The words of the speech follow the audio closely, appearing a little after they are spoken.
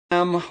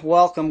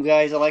Welcome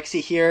guys,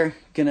 Alexey here.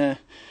 We're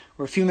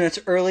a few minutes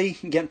early,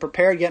 getting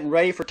prepared, getting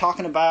ready for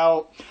talking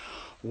about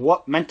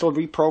what mental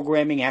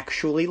reprogramming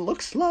actually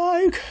looks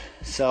like.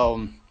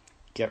 So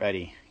get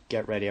ready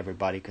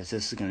everybody, because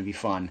this is going to be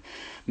fun.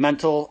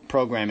 Mental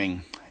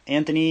programming.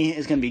 Anthony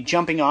is going to be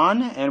jumping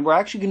on, and we're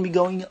actually going to be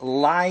going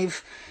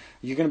live.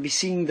 You're going to be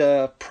seeing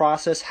the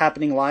process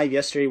happening live.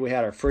 Yesterday we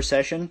had our first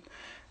session,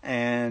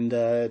 and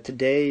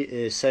today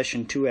is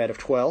session 2 out of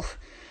 12.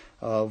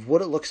 Of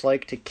what it looks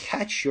like to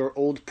catch your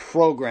old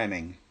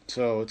programming.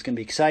 So it's going to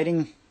be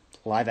exciting.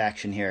 Live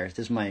action here. This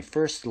is my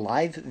first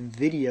live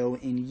video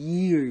in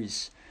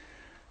years.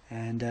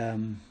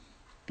 And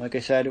like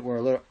I said, we're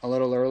a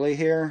little early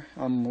here.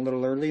 I'm a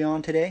little early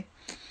on today.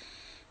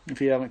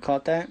 If you haven't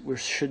caught that, we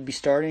should be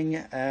starting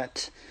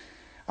at...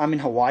 I'm in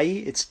Hawaii.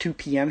 It's 2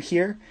 p.m.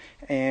 here.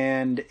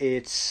 And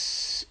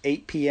it's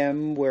 8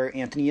 p.m. where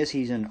Anthony is.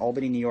 He's in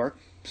Albany, New York.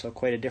 So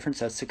quite a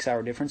difference. That's a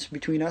 6-hour difference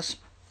between us.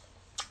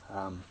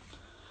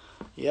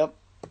 Yep,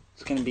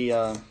 it's going to be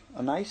a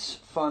nice,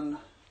 fun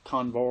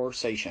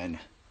conversation.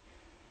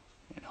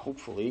 And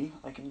hopefully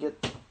I can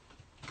get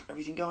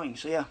everything going.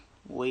 So yeah,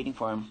 waiting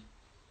for him.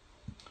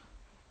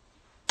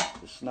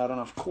 There's not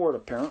enough cord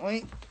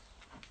apparently.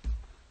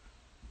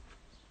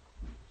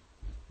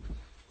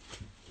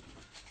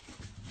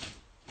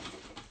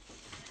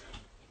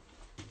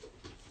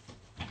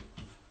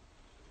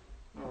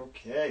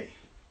 Okay.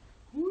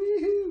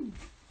 Woohoo!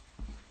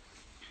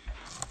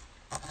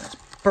 That's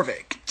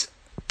perfect.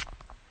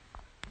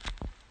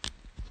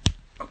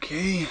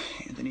 Okay,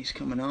 Anthony's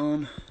coming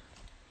on.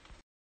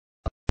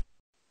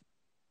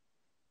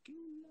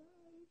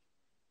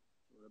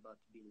 We're about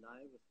to be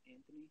live with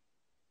Anthony.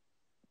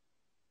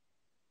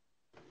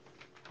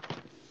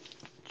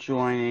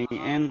 Joining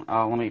in.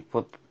 Let me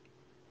flip.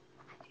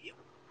 Yep.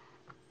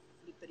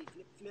 Flippity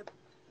flip flip.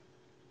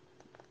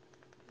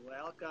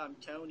 Welcome,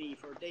 Tony,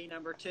 for day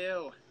number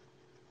 2.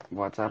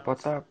 What's up?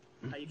 What's up?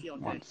 How you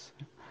feeling today?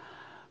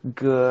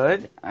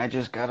 Good. I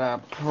just gotta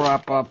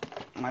prop up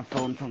my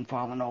phone from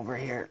falling over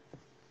here.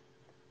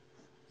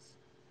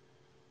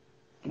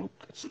 Oop,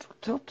 that's still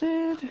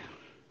tilted.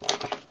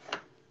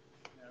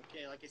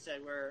 Okay, like I said,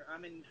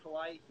 I'm in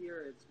Hawaii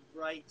here. It's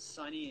bright,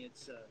 sunny.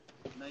 It's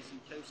nice and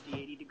toasty,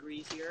 80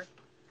 degrees here.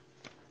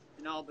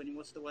 In Albany,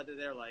 what's the weather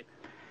there like?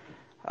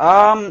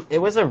 It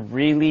was a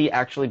really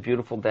actually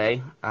beautiful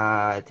day.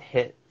 It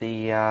hit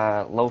the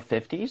low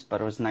 50s,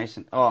 but it was nice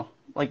and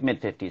like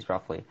mid 50s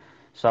roughly.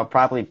 So I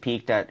probably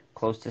peaked at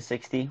close to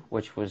 60,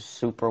 which was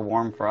super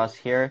warm for us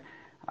here.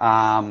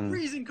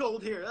 Freezing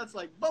cold here. That's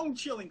like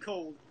bone-chilling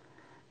cold.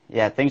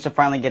 Yeah, things are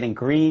finally getting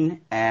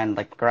green, and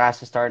like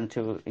grass is starting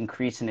to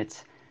increase in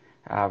its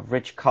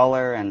rich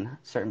color, and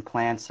certain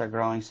plants are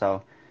growing.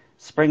 So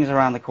spring's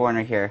around the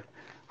corner here.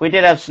 We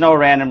did have snow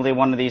randomly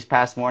one of these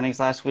past mornings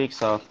last week,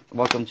 so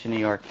welcome to New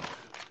York.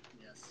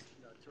 Yes,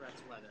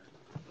 Tourette's weather.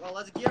 Well,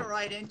 let's get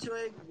right into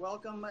it.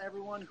 Welcome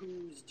everyone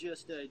who's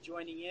just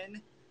joining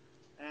in.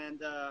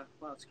 And,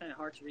 well, it's kind of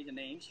hard to read the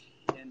names.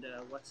 And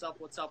what's up,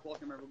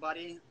 welcome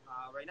everybody.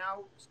 Right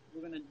now,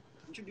 we're going to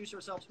introduce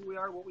ourselves, who we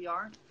are, what we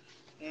are.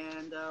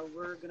 And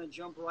we're going to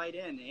jump right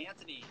in.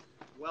 Anthony,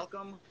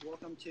 welcome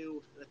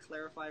to the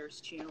Clarifiers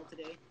channel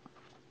today.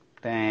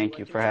 Thank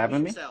you for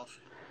having me. Yourself?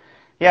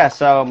 Yeah,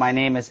 so my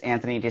name is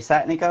Anthony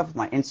Desatnikov.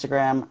 My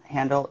Instagram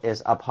handle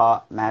is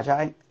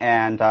abha.magi.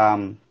 And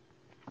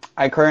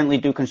I currently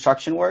do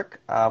construction work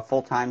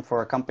full-time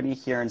for a company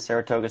here in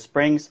Saratoga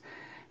Springs.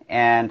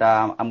 And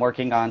I'm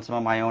working on some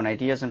of my own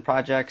ideas and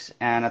projects,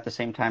 and at the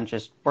same time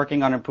just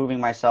working on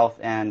improving myself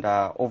and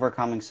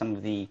overcoming some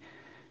of the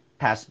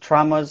past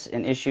traumas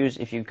and issues.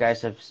 If you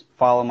guys have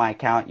followed my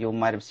account, you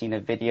might have seen a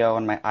video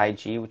on my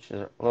IG, which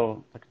is a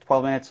little like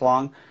 12 minutes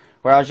long,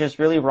 where I was just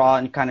really raw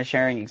and kind of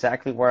sharing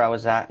exactly where I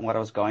was at and what I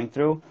was going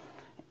through.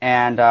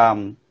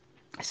 And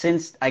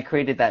since I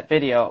created that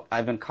video,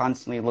 I've been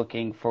constantly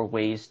looking for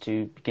ways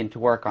to begin to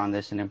work on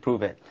this and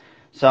improve it.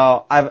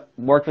 So I've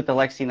worked with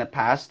Alexey in the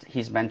past.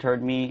 He's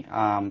mentored me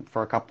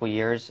for a couple of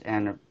years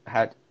and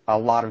had a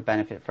lot of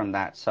benefit from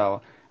that.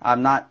 So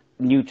I'm not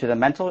new to the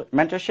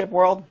mentorship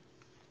world,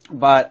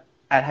 but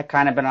I had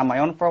kind of been on my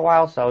own for a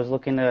while, so I was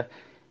looking to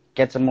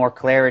get some more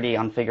clarity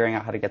on figuring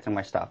out how to get through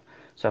my stuff.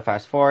 So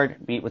fast forward,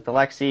 meet with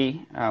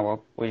Alexey.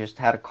 We just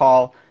had a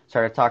call,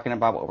 started talking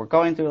about what we're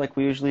going through like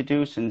we usually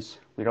do since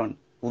we don't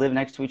live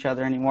next to each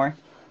other anymore.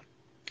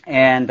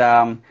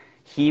 And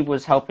he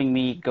was helping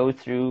me go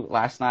through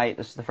last night.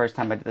 This is the first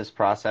time I did this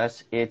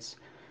process. It's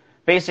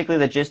basically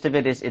the gist of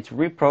it is it's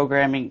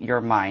reprogramming your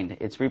mind.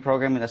 It's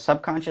reprogramming the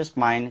subconscious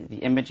mind, the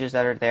images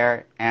that are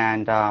there,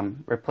 and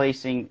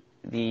replacing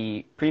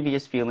the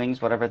previous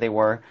feelings, whatever they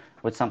were,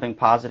 with something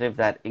positive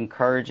that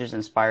encourages,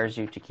 inspires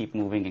you to keep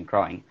moving and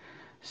growing.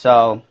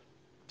 So,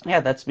 yeah,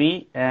 that's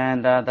me,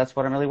 and that's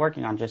what I'm really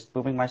working on, just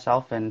moving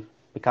myself and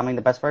becoming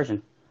the best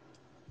version.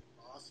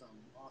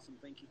 Awesome.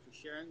 Thank you for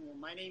sharing. Well,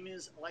 my name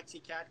is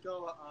Alexey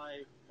Katko.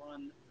 I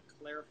run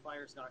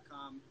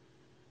clarifiers.com.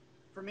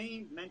 For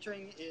me,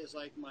 mentoring is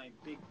like my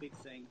big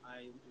thing.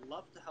 I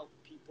love to help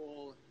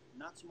people,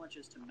 not so much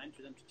as to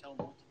mentor them, to tell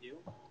them what to do,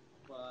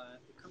 but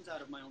comes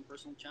out of my own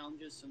personal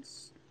challenges.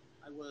 Since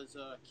I was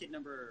kid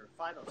number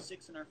 5 of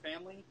 6 in our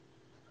family,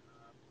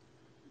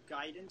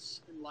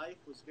 guidance in life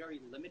was very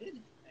limited,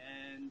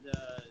 and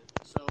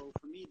so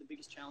for me the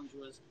biggest challenge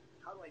was,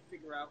 how do I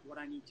figure out what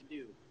I need to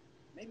do?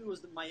 Maybe it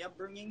was my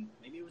upbringing,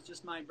 maybe it was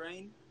just my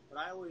brain, but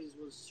I always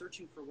was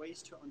searching for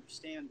ways to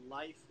understand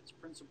life, its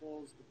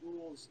principles, the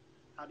rules,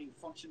 how do you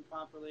function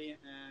properly.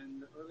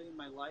 And early in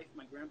my life,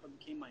 my grandpa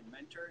became my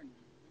mentor and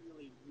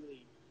really,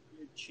 really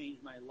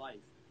changed my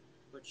life.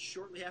 But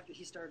shortly after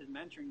he started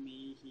mentoring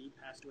me, he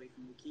passed away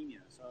from leukemia,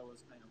 so I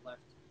was kind of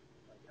left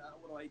like,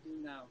 what do I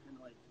do now? Kind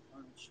of like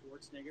Arnold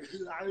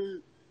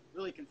Schwarzenegger,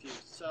 really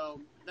confused.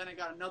 So then I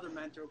got another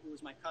mentor who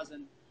was my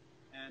cousin,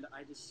 and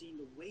I just seen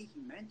the way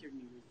he mentored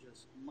me was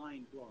just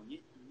mind-blowing.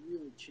 It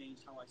really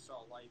changed how I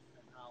saw life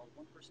and how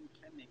one person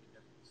can make a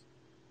difference.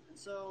 And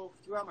so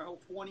throughout my whole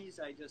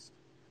 20s, I just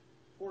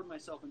poured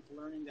myself into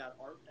learning that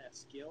art, that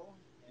skill,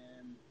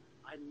 and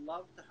I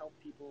love to help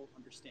people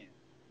understand.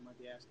 You might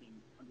be asking,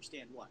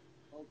 understand what?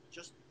 Well,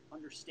 just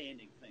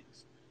understanding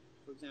things.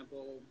 For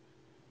example,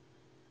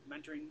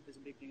 mentoring is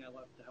a big thing I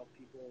love to help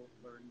people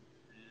learn.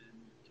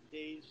 And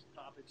today's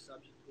topic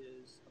subject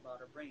is about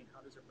our brain.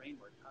 How does our brain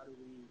work? How do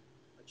we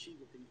achieve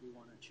the things we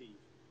want to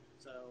achieve?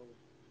 So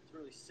it's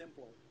really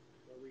simple.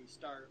 Where we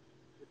start,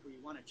 if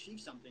we want to achieve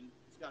something,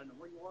 you've got to know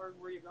where you are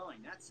and where you're going.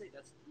 That's it.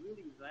 That's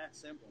really that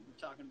simple. We were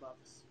talking about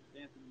this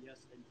with Anthony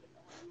yesterday. He's like,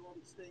 I want to do all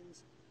these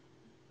things.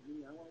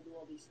 Me, I want to do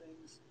all these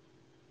things.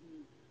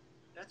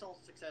 That's all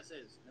success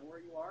is. Know where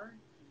you are,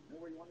 know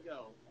where you want to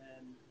go,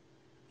 and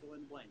fill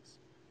in the blanks.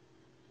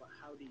 But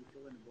how do you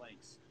fill in the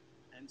blanks?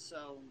 And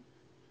so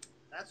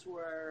that's who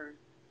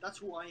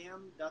I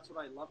am. That's what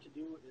I love to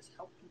do, is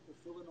help people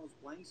fill in those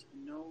blanks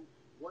and know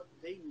what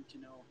they need to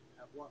know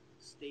at what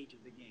stage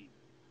of the game.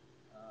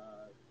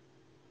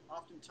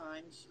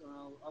 Oftentimes,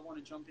 I want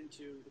to jump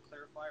into the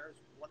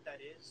clarifiers. What that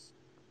is,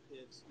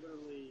 it's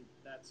literally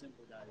that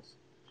simple, guys.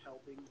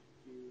 Helping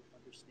you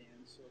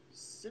understand. So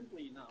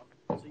simply enough,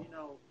 so you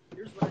know,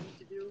 here's what I need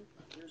to do,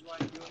 here's why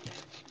I'm doing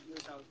it, and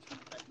here's how it's going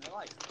to affect my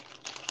life.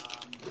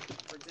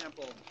 For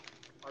example,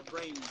 our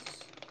brains,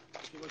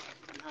 if you look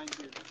behind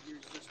here,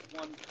 here's just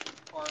one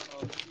part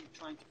of you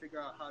trying to figure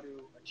out how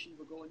to achieve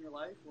a goal in your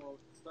life. Well,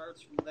 it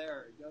starts from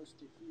there, it goes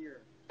to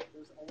here.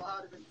 There's a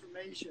lot of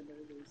information.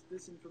 There's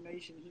this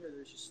information here.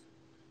 There's just,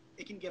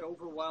 it can get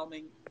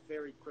overwhelming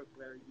very quick,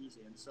 very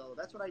easy. And so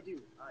that's what I do.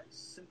 I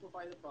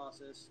simplify the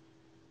process,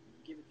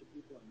 give it to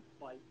people in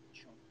bite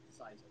chunk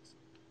sizes.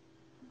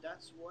 And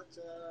that's what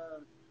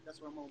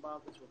I'm all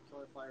about. That's what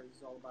Clarifier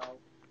is all about.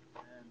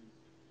 And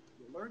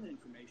you learn the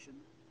information,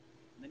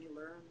 and then you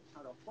learn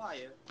how to apply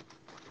it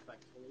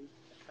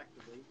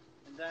effectively.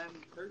 And then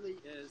thirdly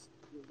is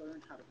you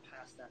learn how to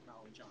pass that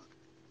knowledge on.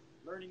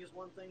 Learning is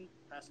one thing,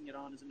 passing it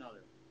on is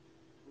another.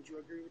 Would you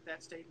agree with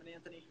that statement,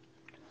 Anthony?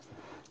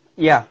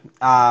 Yeah,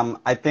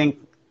 I think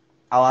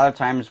a lot of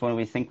times when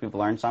we think we've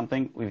learned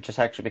something, we've just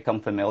actually become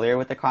familiar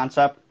with the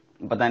concept.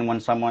 But then when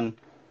someone,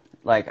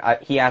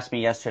 he asked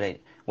me yesterday,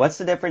 what's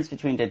the difference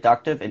between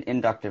deductive and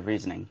inductive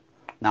reasoning?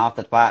 Now off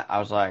the bat, I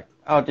was like,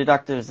 oh,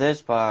 deductive is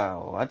this,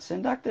 but what's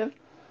inductive?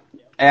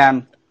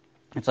 And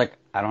it's like,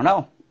 I don't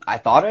know. I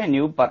thought I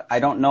knew, but I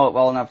don't know it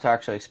well enough to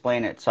actually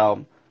explain it.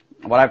 So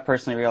what I've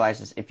personally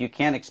realized is if you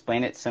can't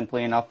explain it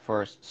simply enough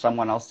for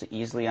someone else to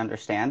easily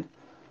understand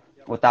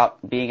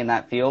without being in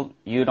that field,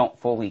 you don't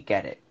fully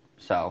get it.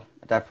 So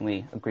I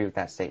definitely agree with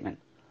that statement.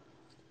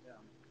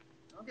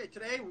 Okay,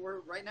 today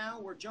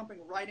we're jumping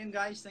right in,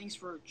 guys. Thanks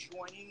for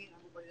joining.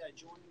 Everybody that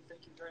joined,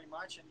 thank you very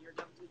much. And you're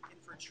definitely in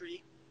for a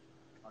treat.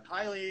 I'd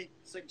highly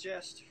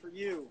suggest for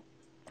you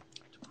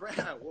to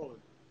grab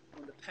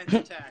when the pen's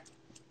attacked.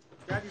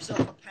 Grab yourself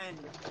a pen.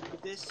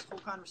 This whole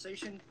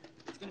conversation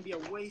is going to be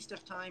a waste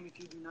of time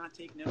if you do not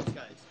take notes,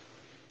 guys.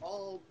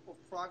 All of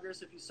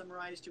progress, if you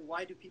summarize to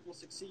why do people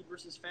succeed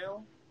versus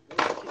fail,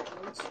 those who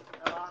take notes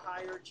have a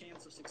higher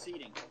chance of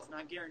succeeding. It's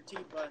not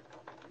guaranteed, but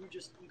you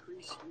just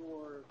increase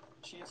your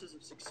chances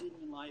of succeeding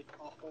in life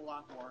a whole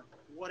lot more.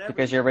 Whatever.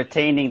 Because you're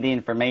retaining the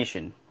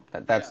information.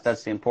 That's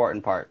the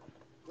important part.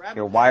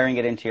 You're wiring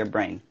it into your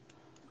brain.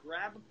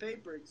 Grab a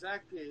paper,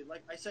 exactly.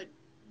 Like I said,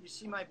 you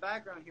see my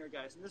background here,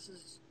 guys, and this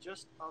is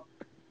just a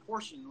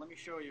portion. Let me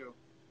show you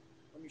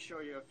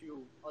a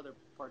few other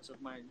parts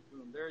of my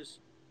room.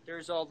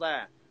 There's all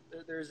that.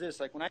 There's this.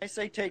 Like when I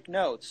say take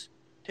notes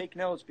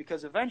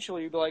because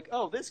eventually you'll be like,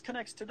 oh, this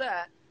connects to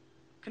that,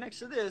 connects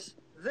to this,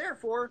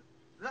 therefore,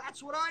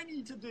 that's what I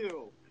need to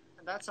do.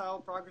 And that's how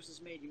progress is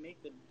made. You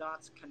make the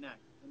dots connect.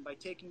 And by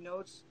taking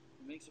notes,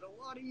 it makes it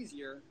a lot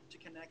easier to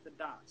connect the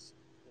dots.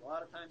 A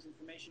lot of times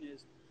information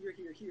is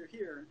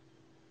here,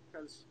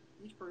 because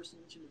each person,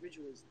 each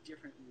individual is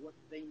different in what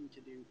they need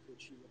to do to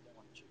achieve what they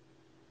want to achieve.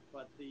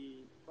 But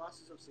the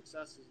process of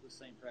success is the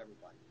same for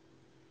everybody.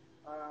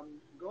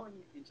 Going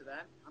into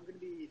that, I'm going to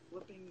be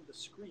flipping the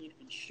screen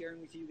and sharing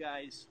with you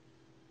guys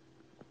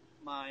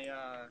my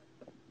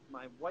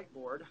my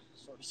whiteboard,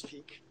 so to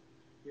speak.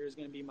 Here's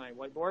going to be my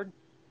whiteboard.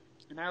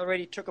 And I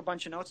already took a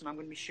bunch of notes, and I'm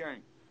going to be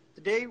sharing.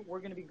 Today, we're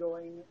going to be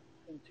going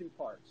in two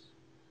parts.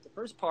 The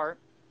first part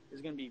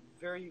is going to be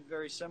very,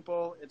 very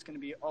simple. It's going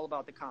to be all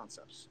about the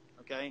concepts,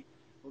 okay?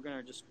 We're going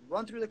to just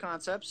run through the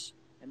concepts,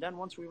 and then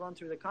once we run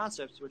through the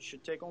concepts, which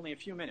should take only a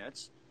few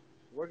minutes,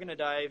 we're going to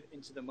dive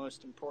into the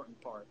most important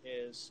part,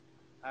 is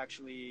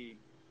actually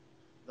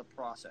the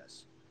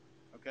process,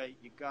 okay?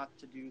 You got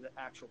to do the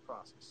actual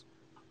process.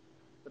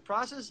 The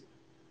process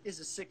is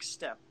a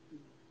 6-step.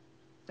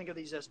 Think of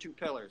these as 2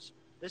 pillars.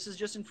 This is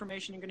just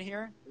information you're going to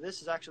hear.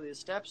 This is actually the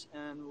steps,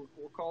 and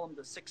we'll call them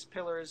the 6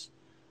 pillars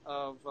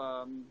of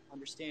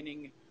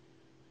understanding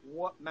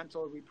what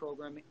mental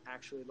reprogramming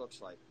actually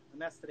looks like.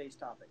 And that's today's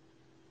topic.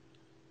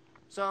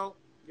 So,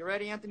 you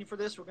ready, Anthony, for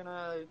this? We're going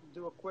to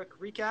do a quick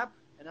recap,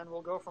 and then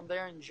we'll go from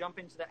there and jump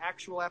into the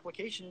actual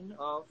application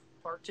of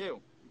part 2.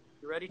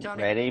 You ready,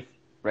 Tony?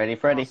 Ready,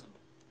 Freddy. Awesome.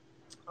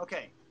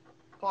 Okay,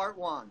 part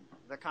 1,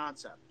 the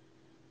concept.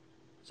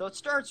 So it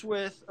starts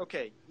with,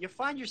 okay, you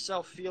find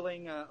yourself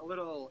feeling a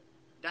little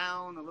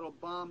down, a little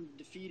bummed,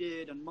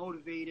 defeated,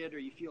 unmotivated, or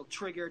you feel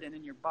triggered, and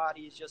then your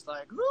body is just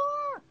like,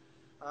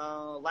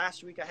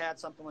 last week I had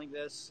something like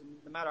this. And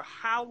no matter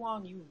how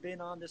long you've been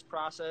on this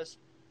process,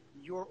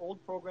 your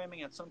old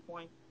programming at some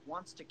point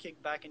wants to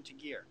kick back into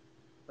gear.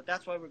 But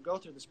that's why we go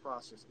through this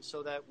process,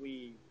 so that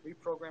we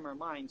reprogram our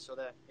mind so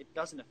that it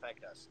doesn't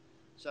affect us.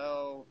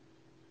 So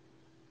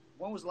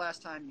when was the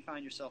last time you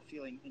found yourself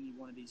feeling any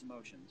one of these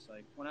emotions?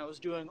 Like when I was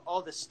doing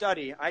all this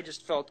study, I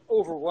just felt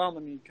overwhelmed.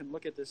 I mean, you can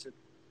look at this.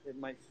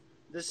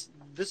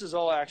 This is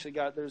all I actually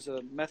got. There's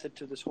a method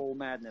to this whole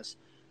madness.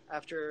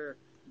 After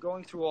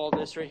going through all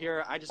this right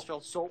here, I just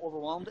felt so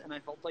overwhelmed, and I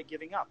felt like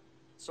giving up.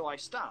 So I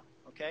stopped.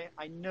 Okay,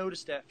 I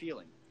noticed that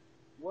feeling.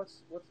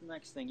 What's the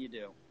next thing you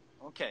do?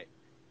 Okay,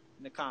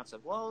 in the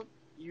concept. Well,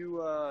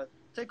 you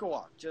take a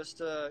walk.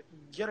 Just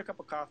get a cup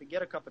of coffee,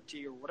 get a cup of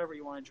tea, or whatever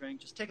you want to drink.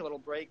 Just take a little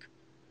break.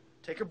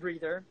 Take a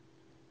breather.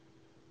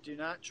 Do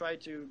not try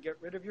to get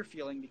rid of your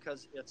feeling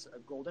because it's a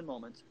golden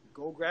moment.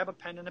 Go grab a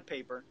pen and a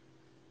paper,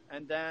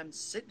 and then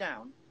sit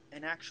down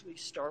and actually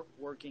start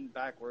working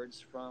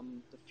backwards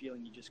from the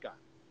feeling you just got.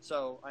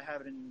 So I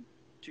have it in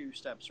 2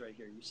 steps right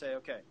here. You say,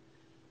 okay,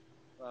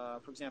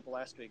 for example,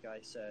 last week I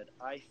said,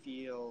 I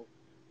feel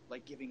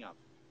like giving up.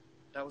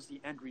 That was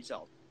the end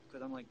result.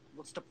 Because I'm like,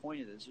 what's the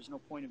point of this? There's no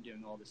point of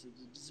doing all this. It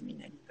doesn't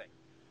mean anything.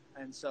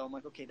 And so I'm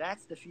like, okay,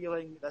 that's the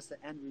feeling. That's the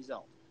end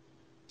result.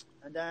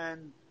 And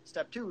then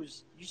step 2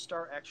 is you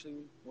start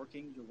actually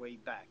working your way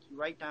back. You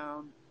write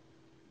down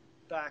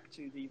back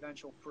to the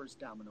eventual first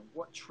domino.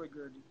 What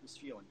triggered this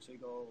feeling? So you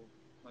go,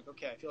 like,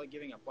 okay, I feel like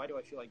giving up. Why do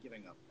I feel like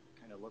giving up? I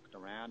kind of looked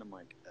around. I'm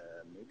like,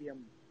 maybe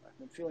I'm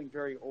feeling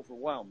very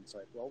overwhelmed. It's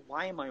like, well,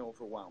 why am I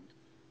overwhelmed?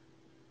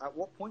 At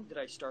what point did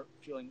I start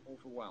feeling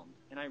overwhelmed?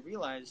 And I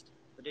realized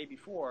the day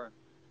before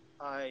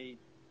I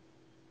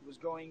was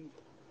going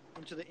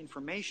into the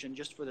information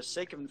just for the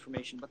sake of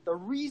information, but the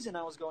reason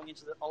I was going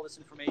into all this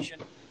information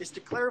is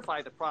to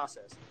clarify the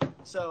process.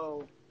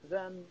 So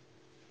then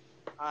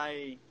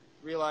I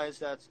realized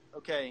that,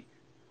 okay,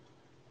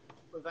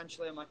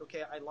 eventually I'm like,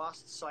 okay, I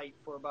lost sight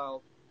for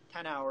about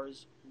 10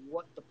 hours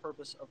what the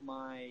purpose of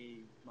my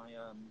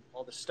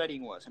all the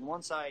studying was. And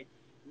once I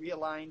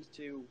realigned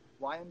to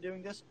why I'm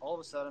doing this, all of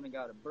a sudden I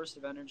got a burst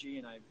of energy,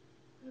 and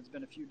it's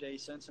been a few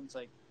days since, and it's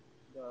like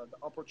the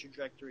upward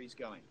trajectory is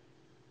going.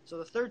 So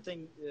the third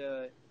thing,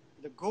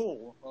 the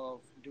goal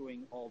of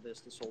doing all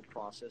this whole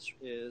process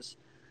is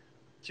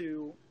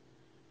to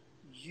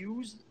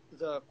use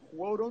the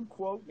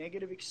quote-unquote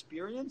negative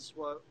experience.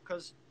 Well,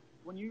 because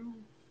when you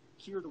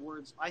hear the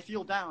words, I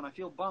feel down, I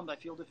feel bummed, I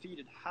feel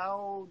defeated,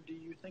 how do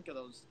you think of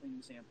those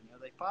things, Anthony? Are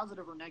they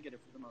positive or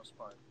negative for the most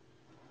part?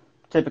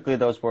 Typically,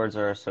 those words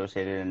are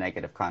associated in a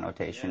negative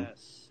connotation.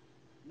 Yes.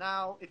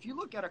 Now, if you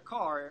look at a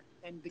car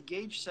and the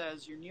gauge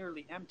says you're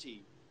nearly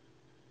empty,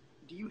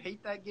 do you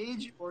hate that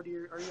gauge, or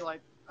are you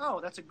like, oh,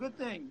 that's a good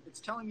thing, it's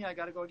telling me I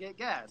got to go get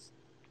gas?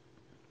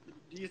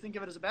 Do you think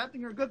of it as a bad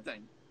thing or a good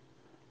thing?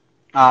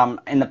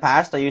 In the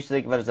past, I used to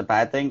think of it as a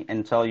bad thing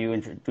until you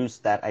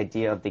introduced that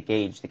idea of the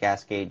gauge, the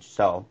gas gauge.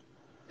 So,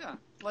 yeah,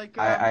 like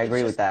I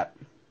agree with that.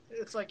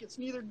 It's like it's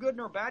neither good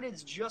nor bad.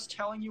 It's just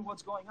telling you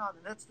what's going on,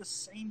 and that's the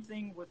same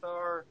thing with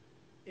our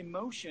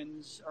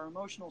emotions, our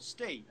emotional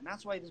state, and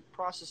that's why this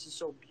process is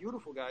so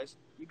beautiful, guys.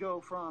 You go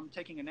from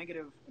taking a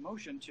negative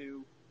emotion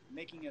to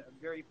making it a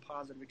very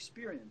positive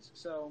experience.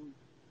 So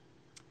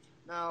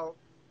now,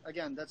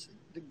 again, that's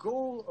the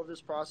goal of this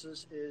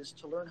process, is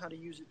to learn how to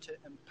use it to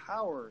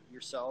empower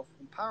yourself,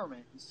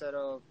 empowerment instead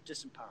of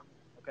disempowerment.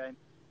 Okay,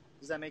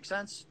 does that make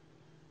sense?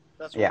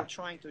 That's what we're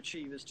trying to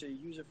achieve, is to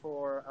use it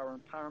for our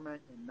empowerment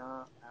and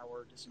not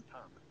our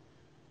disempowerment.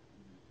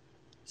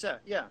 So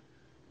yeah,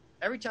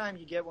 every time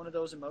you get one of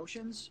those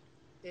emotions,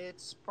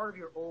 it's part of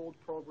your old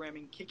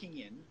programming kicking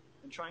in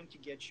and trying to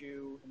get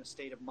you in a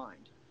state of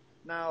mind.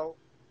 Now,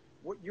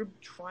 what you're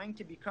trying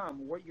to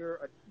become,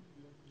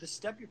 the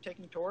step you're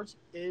taking towards,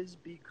 is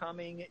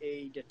becoming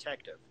a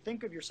detective.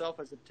 Think of yourself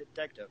as a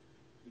detective.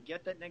 You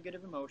get that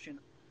negative emotion,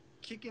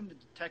 kick in the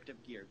detective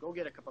gear. Go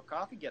get a cup of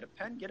coffee, get a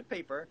pen, get a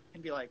paper,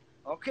 and be like,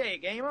 okay,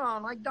 game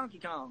on, like Donkey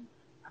Kong.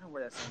 I don't know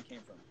where that sound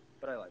came from,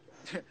 but I like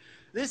it.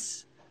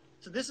 This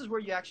So this is where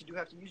you actually do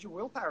have to use your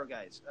willpower,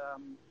 guys.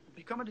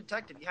 Become a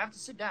detective. You have to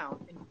sit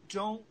down and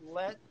don't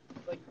let,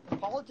 like in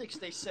politics,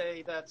 they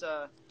say that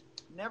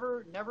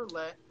never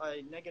let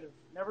a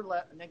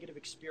negative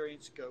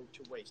experience go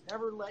to waste.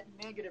 Never let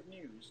negative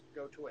news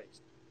go to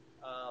waste.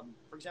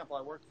 For example,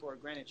 I worked for a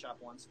granite shop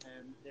once,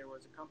 and there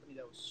was a company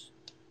that was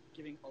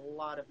giving a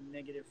lot of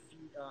negative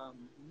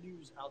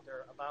news out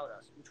there about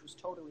us, which was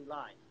totally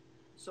lying.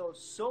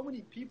 So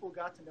many people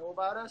got to know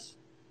about us,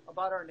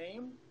 about our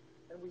name,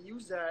 and we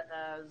used that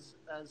as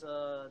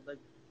like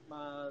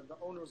the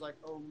owner was like,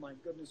 "Oh my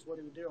goodness, what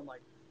do we do?" I'm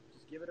like,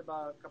 "Just give it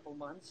about a couple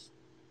months.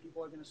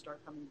 People are going to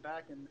start coming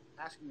back and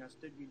asking us,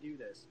 did we do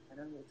this?" And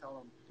then we'll tell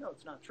them, "No,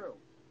 it's not true."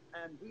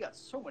 And we got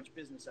so much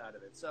business out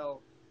of it.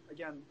 So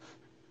again,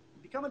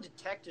 become a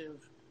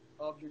detective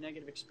of your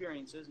negative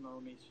experiences. And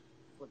let me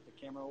flip the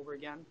camera over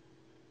again.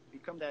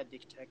 Become that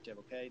detective,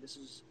 okay? This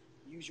is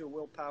use your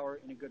willpower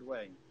in a good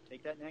way.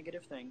 Take that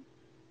negative thing,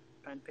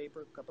 pen,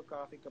 paper, cup of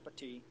coffee, cup of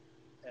tea,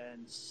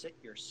 and sit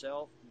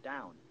yourself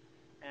down.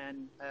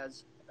 And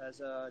as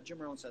Jim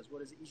Rohn says,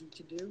 what is easy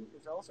to do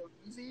is also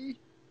easy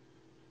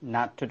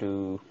not to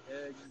do.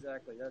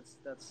 Exactly.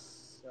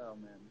 That's oh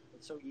man,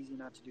 it's so easy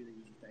not to do the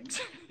easy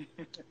things.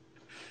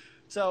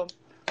 So,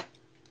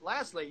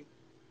 lastly,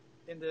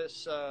 in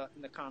this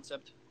in the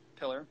concept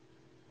pillar,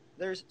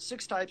 there's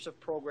 6 types of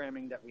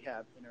programming that we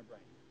have in our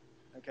brain.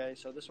 Okay,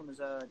 so this one is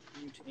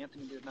new to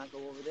Anthony. Did not go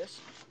over this,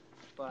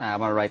 but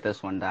I'm gonna write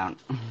this one down.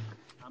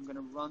 I'm going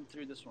to run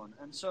through this one.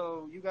 And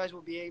so you guys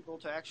will be able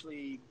to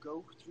actually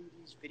go through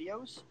these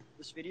videos.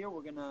 This video,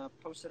 we're going to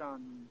post it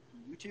on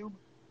YouTube,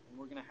 and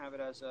we're going to have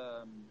it as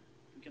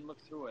you can look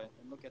through it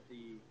and look at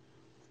the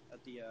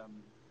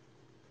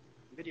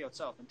video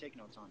itself and take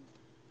notes on it.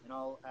 And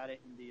I'll add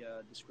it in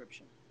the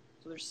description.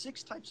 So there's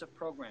 6 types of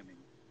programming.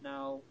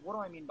 Now, what do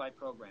I mean by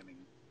programming?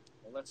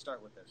 Well, let's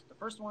start with this. The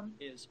first one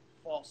is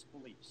false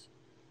beliefs.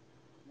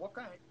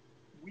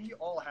 We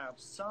all have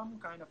some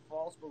kind of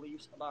false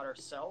beliefs about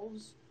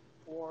ourselves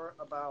or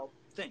about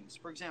things.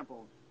 For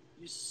example,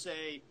 you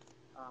say,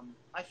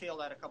 I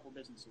failed at a couple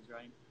businesses,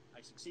 right?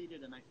 I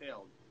succeeded and I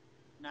failed.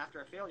 And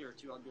after a failure or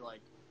two, I'll be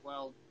like,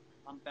 well,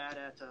 I'm bad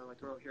at, like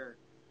I wrote here,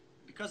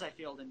 because I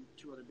failed in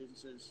 2 other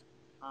businesses,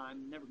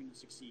 I'm never going to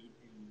succeed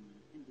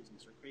in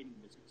business or creating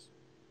a business.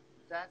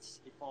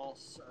 That's a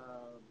false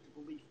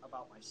belief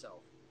about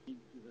myself.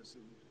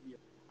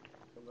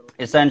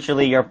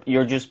 Essentially,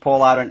 you're just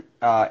pull out an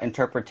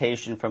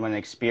interpretation from an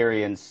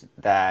experience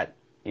that,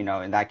 in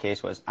that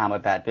case was, I'm a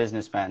bad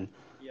businessman.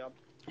 Yep.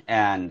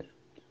 And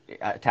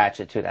attach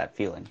it to that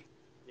feeling.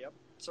 Yep.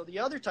 So the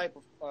other type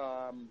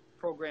of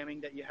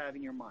programming that you have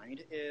in your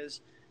mind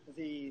is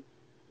the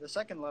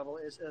second level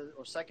is,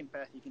 or second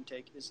path you can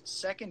take is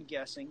second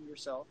guessing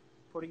yourself,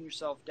 putting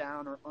yourself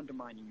down, or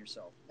undermining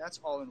yourself. That's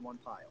all in one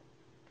pile.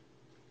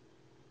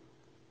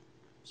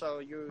 So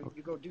you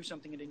go do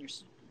something and then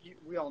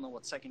we all know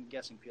what second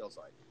guessing feels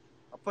like.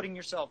 Putting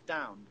yourself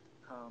down.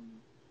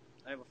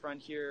 I have a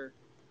friend here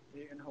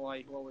in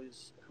Hawaii who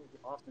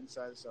often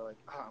says like,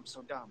 I'm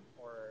so dumb,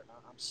 or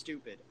I'm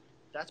stupid.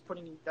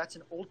 That's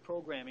an old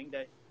programming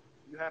that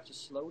you have to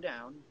slow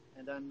down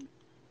and then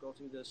go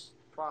through this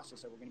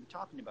process that we're going to be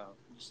talking about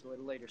just a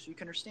little later, so you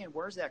can understand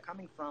where is that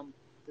coming from.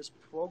 This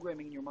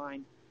programming in your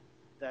mind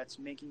that's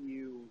making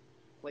you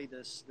play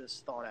this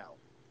thought out.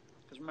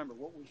 Because remember,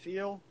 what we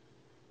feel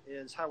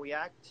is how we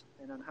act,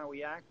 and then how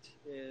we act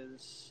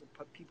is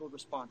people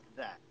respond to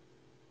that.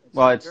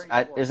 Well,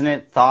 isn't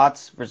it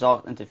thoughts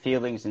result into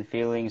feelings, and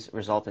feelings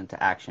result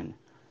into action?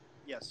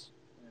 Yes,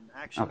 and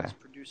actions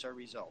produce our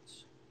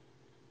results.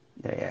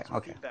 Yeah, it's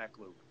a feedback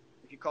loop.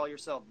 If you call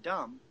yourself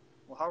dumb,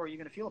 well, how are you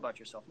going to feel about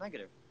yourself?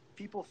 Negative.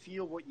 People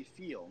feel what you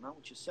feel, not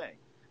what you say.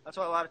 That's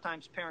why a lot of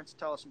times parents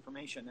tell us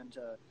information, and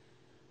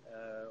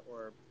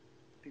or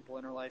people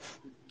in our life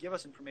give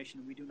us information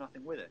and we do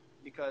nothing with it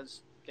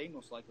because they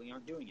most likely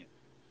aren't doing it.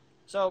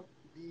 So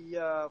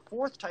the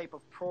 4th type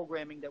of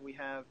programming that we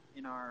have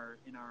in our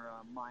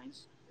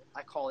minds,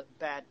 I call it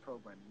bad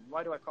programming.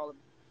 Why do I call it?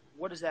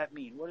 What does that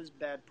mean? What is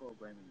bad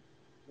programming?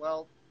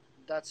 Well,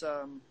 that's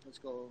let's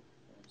go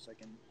a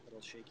second, a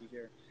little shaky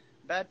here.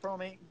 Bad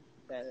programming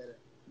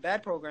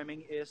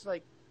is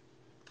like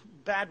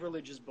bad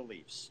religious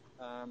beliefs.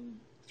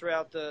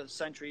 Throughout the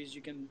centuries,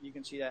 you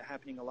can see that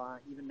happening a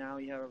lot. Even now,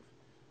 you have.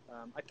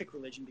 I pick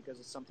religion because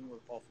it's something we're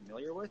all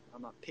familiar with.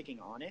 I'm not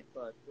picking on it,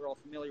 but we're all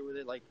familiar with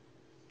it. Like,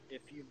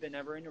 if you've been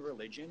ever in a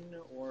religion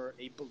or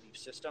a belief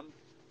system,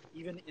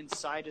 even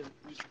inside of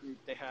each group,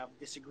 they have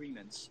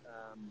disagreements.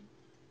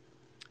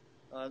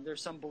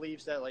 There's some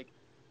beliefs that, like,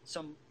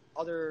 some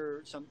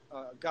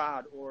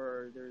God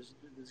or there's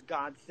this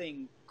God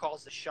thing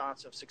calls the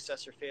shots of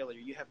success or failure.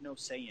 You have no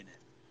say in it.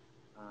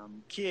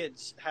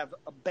 Kids have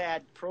a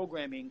bad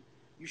programming.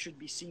 You should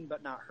be seen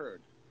but not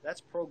heard.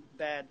 That's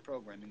bad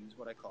programming is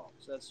what I call.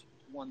 So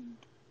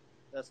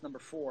that's number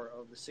 4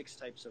 of the 6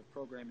 types of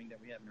programming that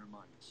we have in our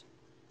minds.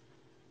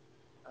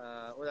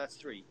 Or that's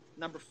 3.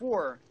 Number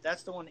 4,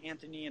 that's the one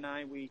Anthony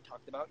and we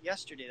talked about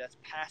yesterday. That's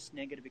past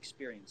negative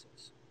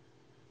experiences.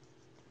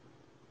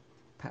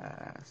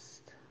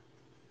 Past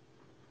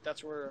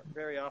that's where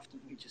very often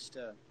we just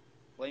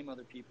blame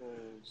other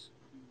people's.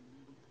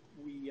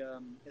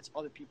 It's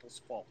other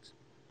people's fault.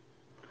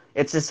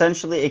 It's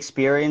essentially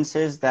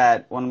experiences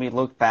that when we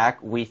look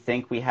back, we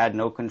think we had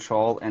no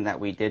control and that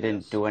we didn't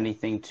Yes. do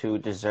anything to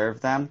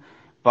deserve them.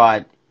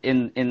 But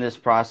in this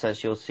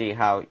process, you'll see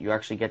how you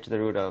actually get to the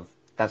root of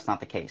that's not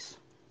the case.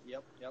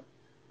 Yep. Yep.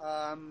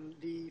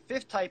 The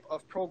fifth type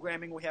of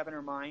programming we have in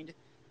our mind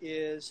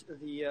is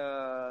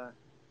the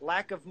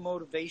lack of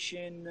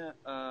motivation.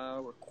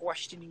 We're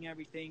questioning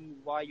everything.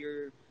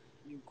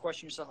 You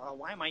question yourself, oh,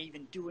 why am I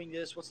even doing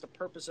this? What's the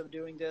purpose of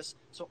doing this?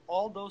 So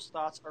all those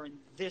thoughts are in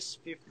this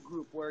fifth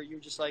group where you're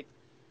just like,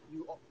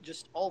 you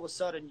just all of a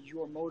sudden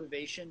your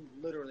motivation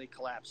literally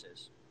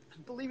collapses.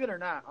 Believe it or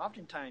not,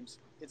 oftentimes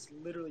it's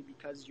literally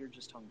because you're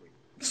just hungry.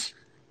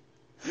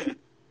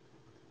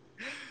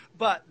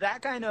 But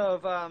that kind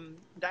of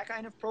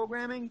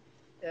programming,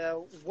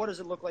 what does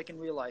it look like in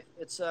real life?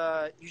 It's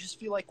you just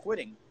feel like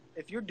quitting.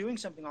 If you're doing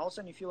something, all of a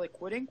sudden you feel like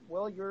quitting.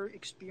 Well, you're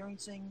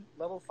experiencing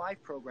level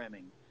 5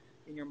 programming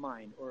in your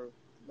mind, or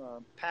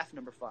path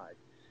number 5.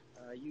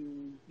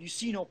 You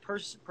see no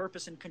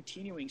purpose in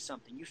continuing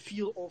something. You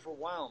feel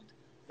overwhelmed.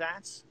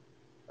 That's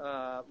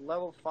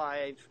level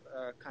 5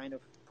 kind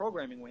of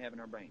programming we have in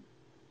our brain.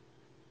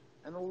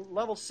 And the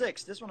level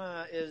 6, this one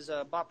is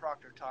Bob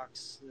Proctor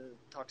talks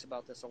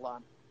about this a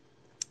lot.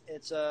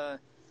 It's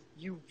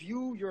you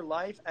view your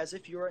life as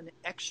if you're an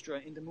extra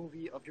in the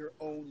movie of your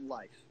own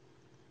life.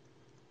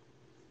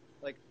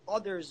 Like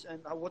others, and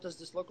what does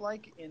this look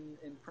like in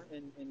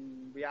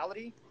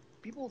reality?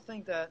 People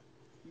think that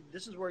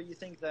this is where you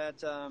think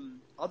that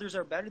others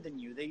are better than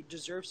you. They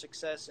deserve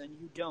success, and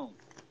you don't.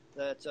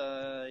 That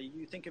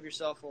you think of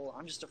yourself, well,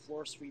 I'm just a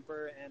floor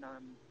sweeper, and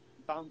I'm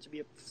bound to be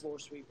a floor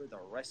sweeper the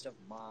rest of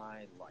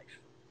my life.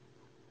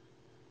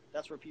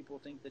 That's where people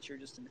think that you're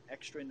just an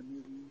extra in the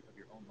movie of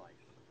your own life.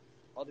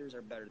 Others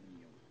are better than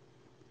you.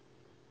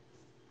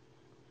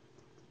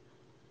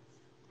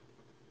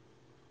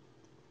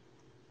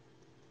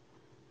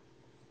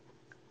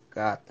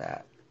 Got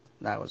that.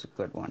 That was a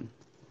good one.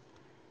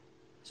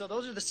 So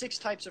those are the 6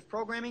 types of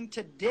programming.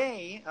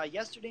 Today,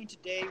 yesterday and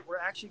today, we're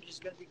actually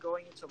just going to be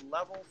going into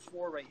level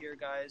 4 right here,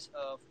 guys,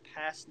 of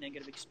past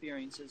negative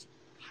experiences.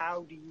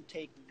 How do you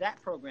take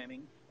that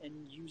programming and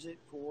use it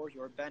for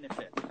your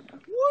benefit?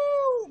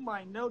 Woo!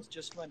 My notes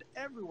just went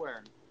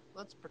everywhere.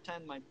 Let's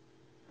pretend my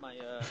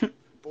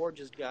board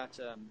just got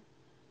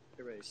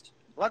erased.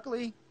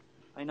 Luckily,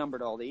 I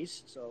numbered all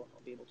these, so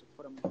I'll be able to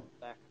put them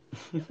back.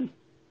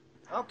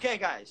 Okay,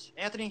 guys.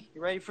 Anthony,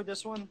 you ready for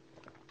this one?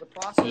 The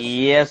process?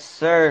 Yes,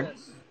 sir.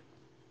 Yes.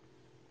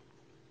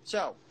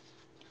 So,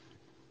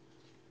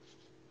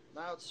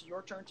 now it's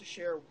your turn to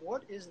share.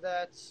 What is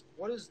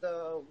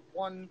the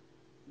one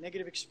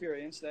negative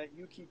experience that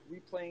you keep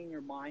replaying in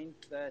your mind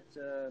that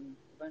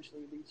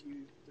eventually leads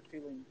you to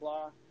feeling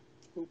blah,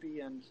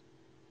 poopy, and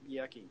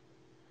yucky?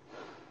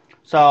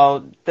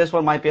 So this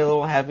one might be a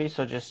little heavy,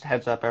 so just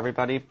heads up,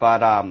 everybody.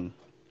 But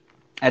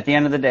at the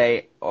end of the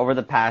day, over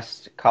the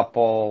past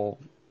couple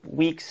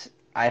weeks,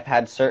 I've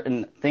had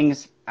certain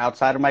things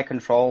outside of my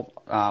control,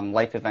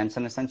 life events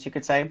in a sense you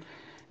could say,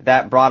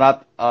 that brought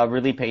up a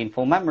really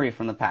painful memory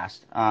from the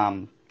past.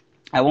 I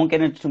won't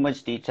get into too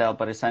much detail,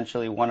 but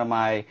essentially one of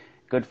my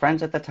good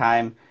friends at the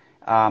time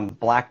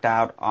blacked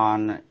out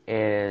on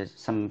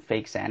some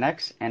fake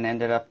Xanax and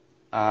ended up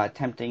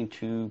attempting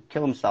to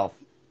kill himself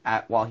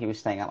while he was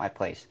staying at my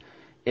place.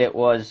 It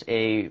was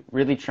a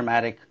really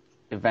traumatic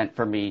event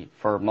for me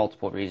for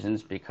multiple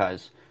reasons,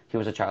 because he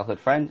was a childhood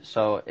friend,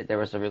 so there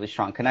was a really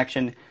strong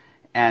connection,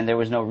 and there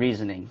was no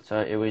reasoning.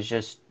 So it was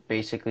just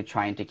basically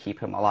trying to keep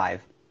him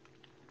alive.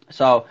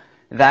 So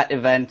that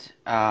event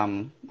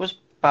was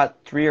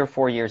about 3 or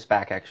 4 years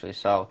back, actually.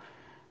 So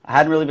I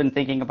hadn't really been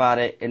thinking about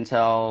it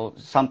until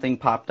something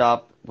popped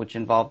up which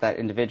involved that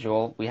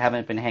individual. We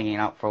haven't been hanging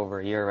out for over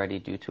a year already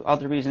due to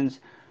other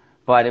reasons,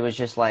 but it was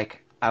just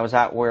like I was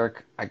at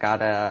work, I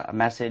got a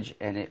message,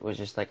 and it was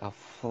just like a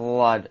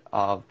flood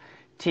of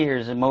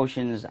tears,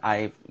 emotions.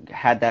 I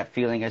had that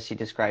feeling, as he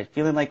described,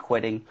 feeling like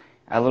quitting.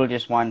 I literally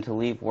just wanted to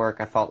leave work.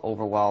 I felt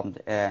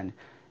overwhelmed, and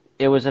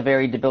it was a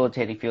very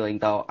debilitating feeling,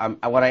 though.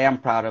 What I am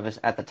proud of is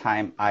at the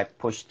time I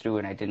pushed through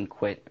and I didn't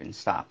quit and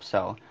stop.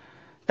 So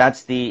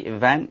that's the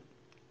event.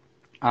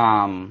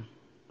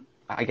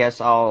 I guess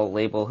I'll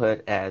label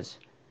it as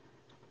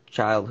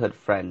childhood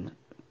friend.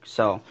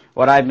 So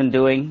what I've been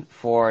doing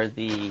for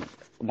the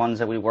ones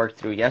that we worked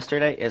through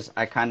yesterday is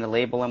I kind of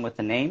label them with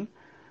a name.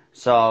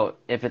 So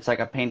if it's like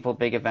a painful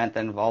big event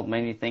that involved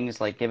many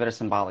things, like give it a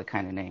symbolic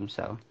kind of name.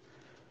 So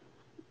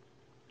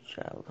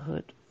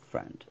childhood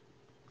friend.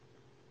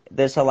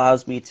 This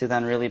allows me to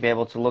then really be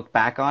able to look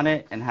back on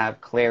it and have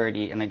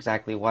clarity in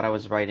exactly what I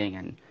was writing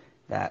and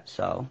that.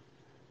 So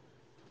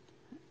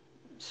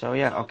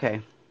yeah,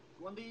 okay.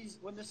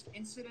 When this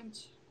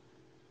incident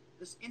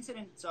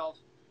itself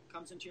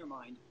comes into your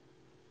mind,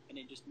 and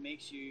it just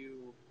makes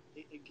you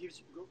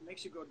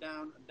makes you go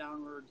down a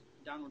downward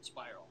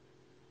spiral,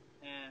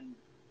 and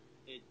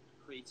it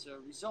creates a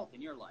result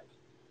in your life.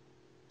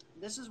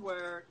 This is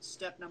where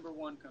step number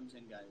 1 comes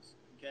in, guys.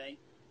 Okay?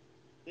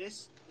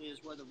 This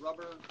is where the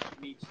rubber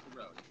meets the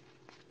road.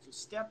 So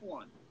step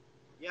one,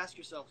 you ask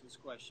yourself this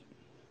question.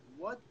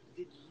 What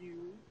did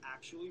you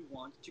actually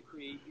want to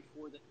create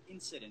before the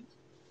incident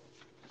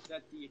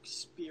that the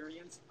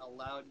experience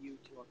allowed you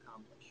to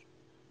accomplish?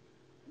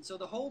 And so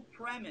the whole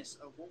premise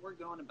of what we're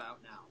going about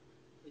now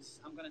is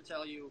I'm going to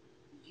tell you,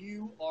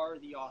 you are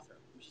the author.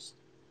 Just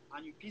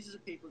on your pieces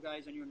of paper,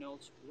 guys, on your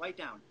notes, write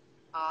down,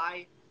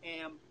 I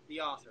am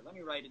the author. Let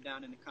me write it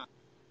down in the comments.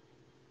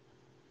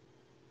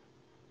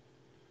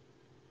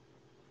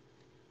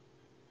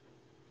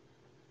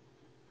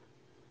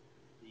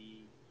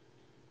 The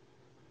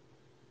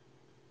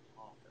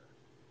author.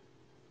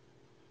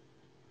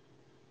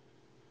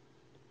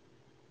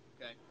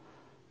 Okay.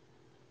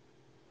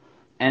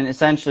 And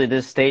essentially,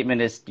 this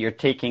statement is you're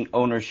taking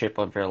ownership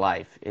of your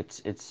life.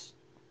 It's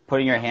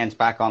putting your hands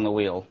back on the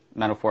wheel,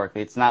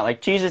 metaphorically. It's not like,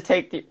 Jesus,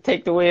 take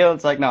the wheel.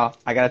 It's like, no,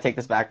 I got to take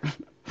this back.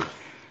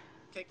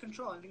 Take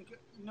control. And,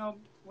 you know,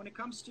 when it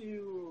comes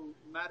to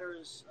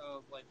matters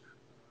of, like,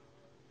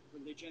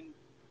 religion,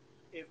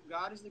 if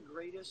God is the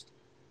greatest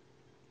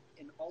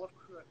in all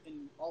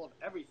of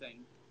everything,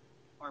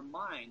 our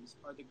minds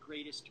are the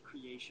greatest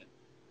creation.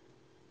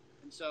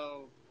 And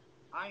so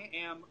I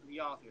am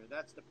the author.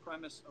 That's the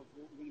premise of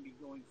what we're going to be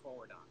going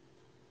forward on.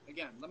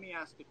 Again, let me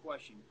ask the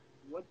question.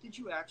 What did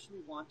you actually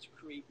want to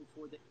create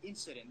before the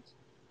incident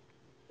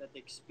that the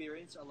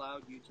experience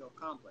allowed you to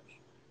accomplish?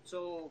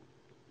 So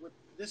with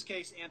this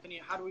case,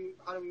 Anthony, how do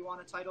we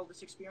want to title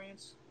this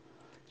experience?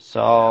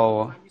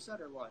 So, You said,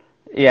 or what?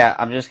 yeah,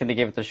 I'm just going to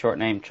give it the short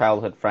name,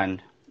 childhood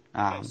friend.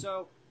 Okay,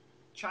 so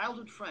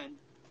childhood friend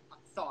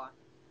thought,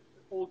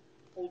 old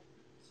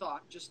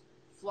thought just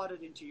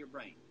flooded into your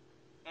brain.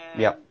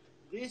 And yep.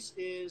 This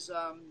is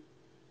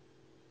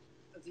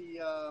the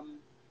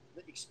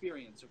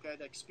experience, okay?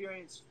 The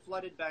experience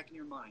flooded back in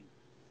your mind.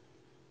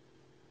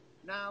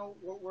 Now,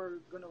 what we're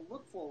going to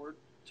look forward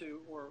to,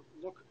 or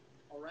look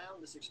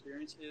around this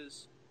experience,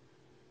 is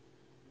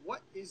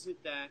what is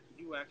it that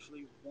you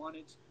actually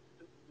wanted?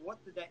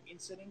 What did that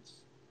incident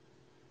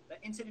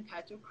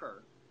had to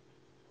occur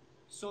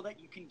so that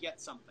you can get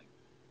something?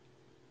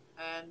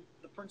 And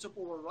the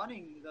principle we're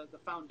running, the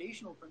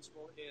foundational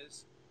principle,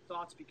 is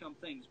thoughts become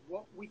things.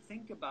 What we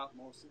think about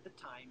most of the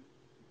time,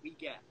 we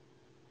get.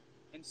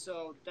 And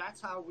so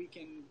that's how we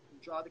can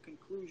draw the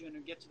conclusion or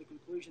get to the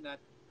conclusion that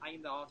I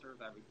am the author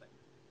of everything.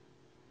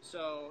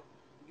 So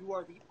you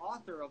are the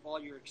author of all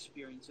your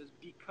experiences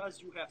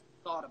because you have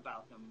thought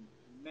about them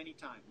many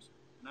times.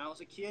 When I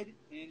was a kid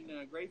in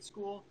grade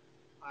school,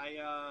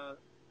 I,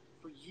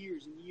 for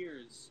years and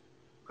years,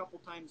 a couple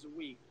times a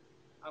week,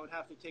 I would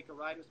have to take a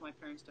ride with my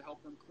parents to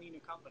help them clean a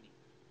company.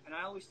 And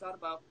I always thought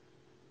about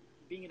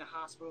being in a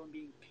hospital and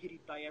being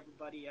pitied by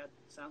everybody. It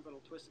sounds a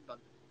little twisted, but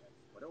that's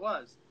what it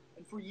was.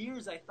 And for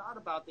years I thought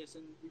about this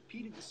and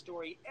repeated the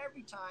story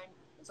every time,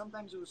 and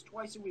sometimes it was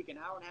twice a week, an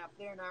hour and a half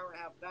there, an hour and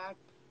a half back.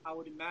 I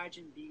would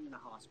imagine being in a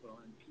hospital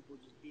and people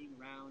just being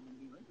around and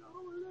being like,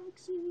 oh,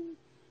 Alexey.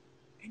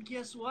 And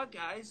guess what,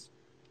 guys?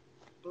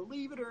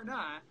 Believe it or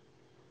not,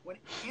 when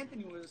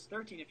Anthony was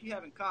 13, if you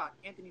haven't caught,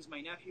 Anthony's my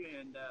nephew,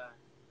 and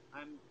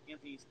I'm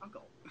Anthony's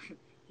uncle.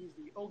 He's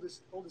the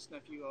oldest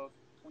nephew of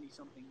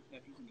 20-something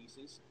nephews and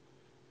nieces.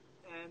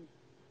 And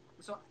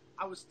so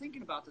I was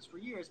thinking about this for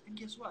years, and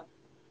guess what?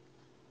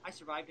 I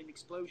survived an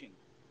explosion.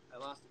 I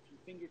lost a few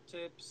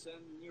fingertips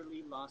and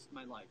nearly lost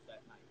my life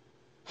that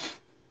night.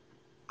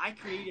 I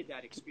created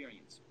that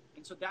experience.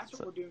 And so that's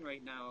what we're doing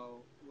right now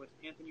with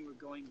Anthony. We're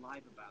going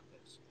live about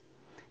this.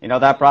 You know,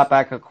 that brought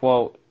back a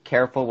quote,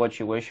 careful what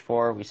you wish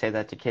for. We say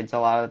that to kids a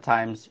lot of the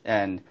times,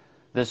 and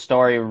this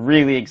story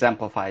really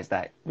exemplifies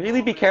that.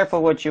 Really be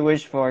careful what you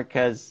wish for,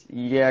 because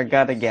you're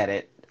going to get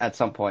it at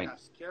some point.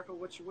 Yes, careful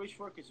what you wish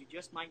for, because you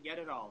just might get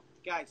it all.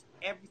 Guys,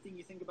 everything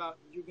you think about,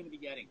 you're going to be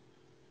getting.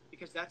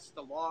 Because that's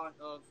the law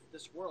of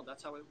this world.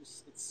 That's how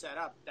it's set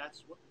up.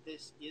 That's what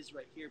this is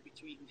right here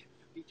between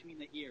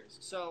the ears.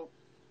 So,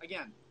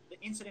 again, the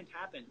incident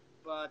happened,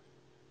 but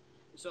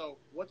so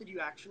what did you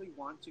actually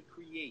want to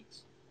create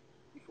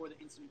before the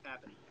incident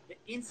happened? The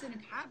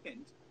incident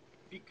happened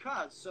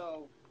because,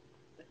 so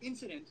the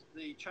incident,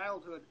 the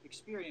childhood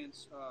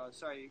experience,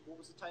 what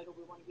was the title?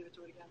 We want to give it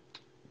to it again?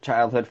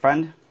 Childhood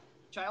friend?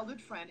 Childhood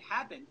friend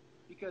happened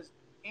because,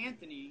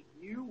 Anthony,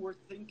 you were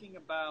thinking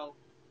about,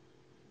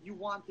 you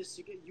want this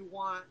to get, you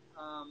want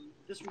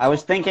this. I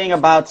was thinking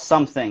about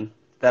something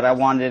that I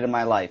wanted in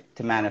my life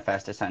to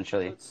manifest,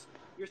 essentially.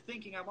 You're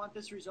thinking, I want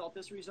this result,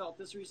 and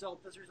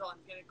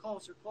getting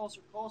closer,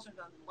 and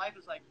then life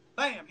is like,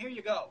 bam, here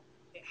you go.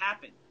 It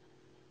happened.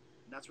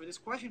 And that's where this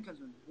question comes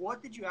in.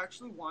 What did you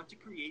actually want to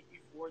create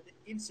before the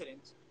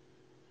incident,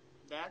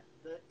 that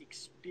the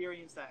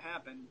experience that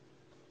happened,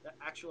 that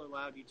actually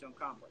allowed you to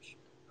accomplish?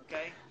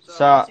 Okay? So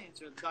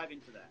let's dive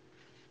into that.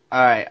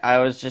 All right, I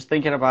was just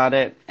thinking about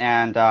it,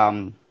 and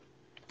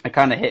it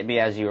kind of hit me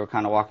as you were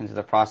kind of walking through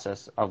the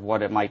process of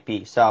what it might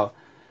be. So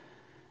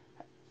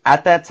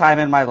at that time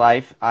in my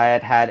life, I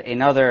had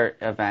another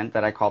event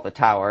that I call the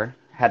Tower,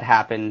 had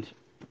happened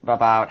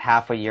about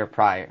half a year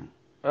prior.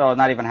 well,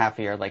 not even half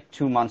a year, like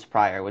 2 months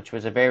prior, which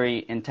was a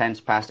very intense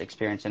past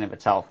experience in of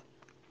itself.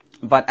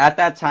 But at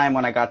that time,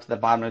 when I got to the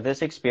bottom of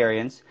this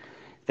experience,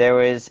 there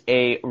was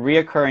a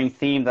reoccurring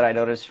theme that I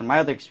noticed from my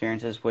other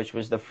experiences, which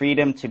was the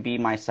freedom to be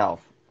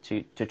myself,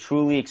 to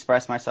truly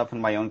express myself in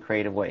my own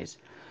creative ways.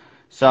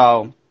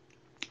 So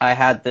I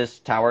had this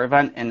tower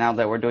event, and now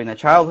that we're doing the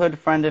childhood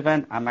friend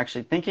event, I'm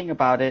actually thinking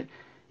about it.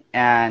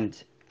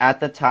 And at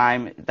the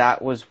time,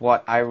 that was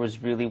what I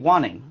was really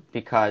wanting,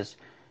 because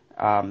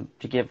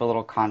to give a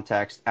little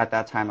context, at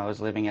that time I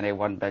was living in a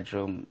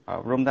one-bedroom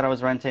room that I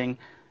was renting.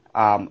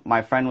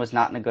 My friend was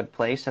not in a good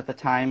place at the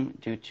time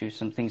due to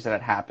some things that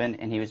had happened,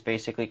 and he was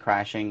basically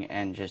crashing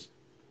and just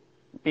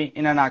being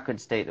in a not good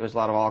state. There was a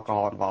lot of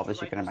alcohol involved,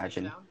 as you can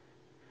imagine.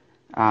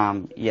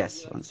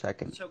 Yes, 1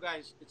 second. So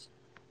guys, it's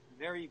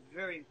very,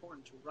 very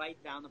important to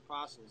write down the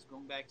process.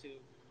 Going back to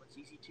what's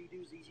easy to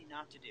do is easy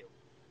not to do.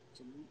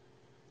 So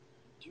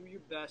do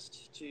your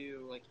best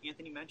to, like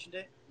Anthony mentioned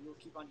it, you'll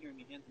keep on hearing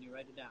me, Anthony,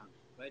 write it down,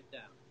 write it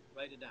down,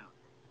 write it down.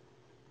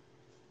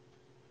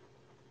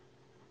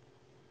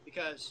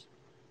 Because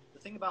the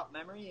thing about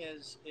memory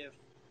is, if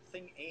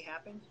thing A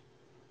happened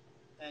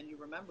and you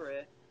remember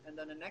it, and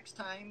then the next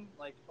time,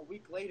 like a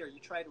week later, you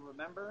try to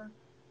remember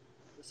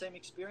the same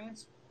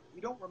experience,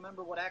 you don't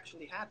remember what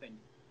actually happened.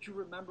 You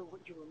remember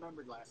what you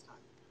remembered last time.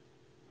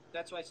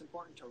 That's why it's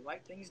important to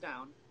write things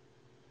down,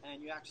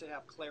 and you actually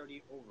have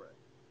clarity over it.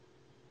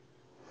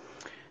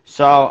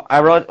 So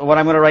I wrote, what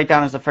I'm going to write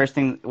down as the first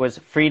thing was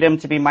freedom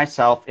to be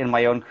myself in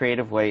my own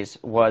creative ways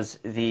was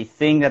the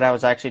thing that I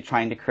was actually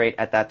trying to create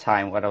at that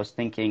time, what I was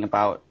thinking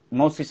about,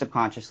 mostly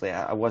subconsciously.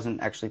 I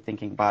wasn't actually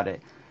thinking about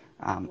it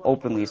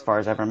openly as far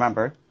as I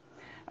remember.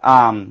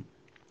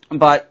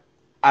 But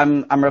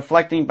I'm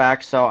reflecting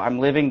back, so I'm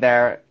living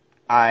there.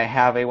 I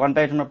have a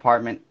one-bedroom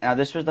apartment. Now,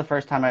 this was the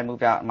first time I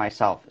moved out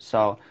myself.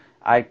 So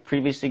I'd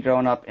previously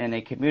grown up in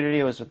a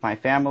community. I was with my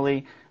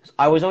family.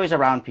 I was always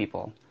around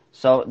people.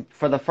 So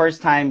for the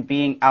first time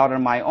being out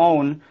on my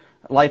own,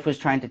 life was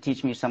trying to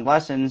teach me some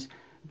lessons,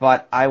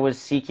 but I was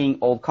seeking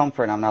old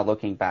comfort. I'm not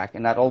looking back.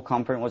 And that old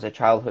comfort was a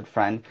childhood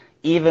friend,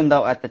 even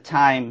though at the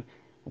time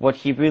what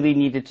he really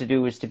needed to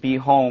do was to be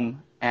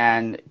home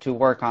and to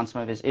work on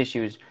some of his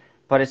issues.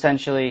 But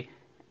essentially,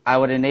 I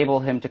would enable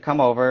him to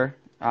come over,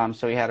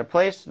 so he had a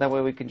place. That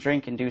way we could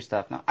drink and do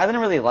stuff. Now, I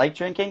didn't really like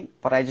drinking,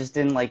 but I just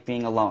didn't like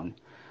being alone.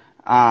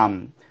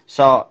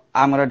 So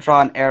I'm going to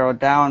draw an arrow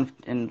down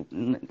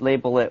and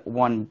label it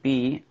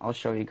 1B. I'll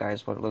show you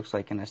guys what it looks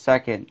like in a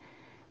second.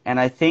 And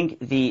I think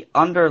the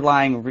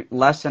underlying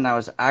lesson I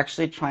was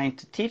actually trying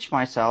to teach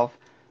myself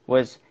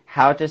was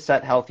how to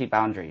set healthy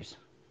boundaries.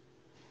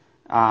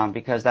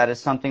 Because that is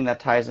something that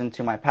ties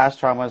into my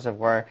past traumas of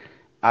where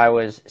I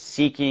was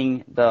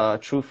seeking the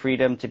true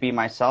freedom to be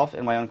myself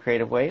in my own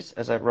creative ways,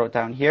 as I wrote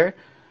down here.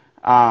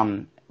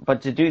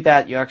 But to do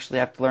that, you actually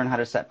have to learn how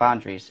to set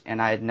boundaries.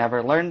 And I had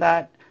never learned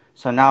that.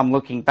 So now I'm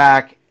looking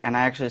back, and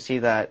I actually see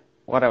that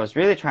what I was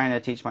really trying to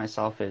teach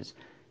myself is,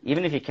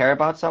 even if you care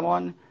about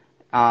someone,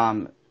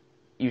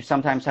 you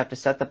sometimes have to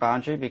set the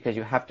boundary because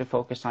you have to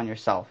focus on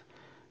yourself.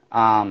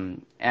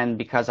 And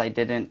because I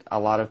didn't, a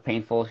lot of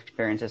painful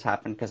experiences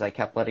happened because I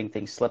kept letting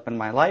things slip in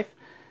my life.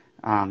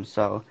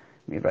 So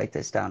let me write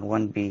this down.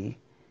 1B.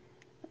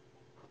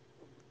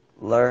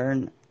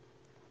 Learn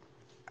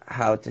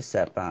how to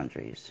set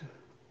boundaries.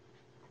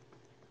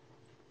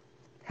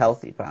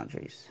 Healthy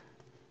boundaries.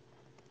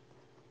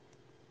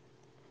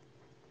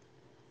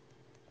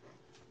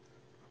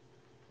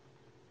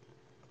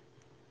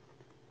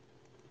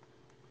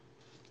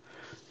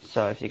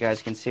 So if you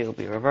guys can see, it'll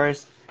be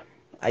reversed.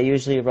 I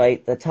usually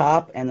write the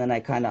top, and then I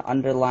kind of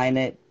underline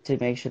it to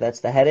make sure that's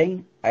the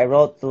heading. I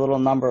wrote the little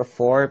number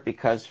 4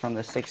 because from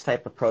the 6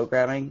 type of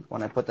programming,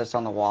 when I put this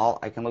on the wall,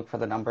 I can look for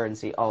the number and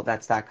see, oh,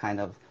 that's that kind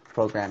of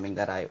programming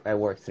that I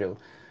work through.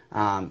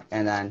 And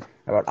then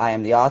I wrote I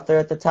am the author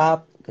at the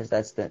top, because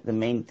that's the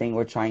main thing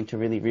we're trying to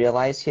really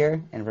realize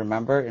here and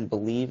remember and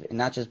believe, and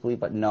not just believe,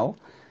 but know.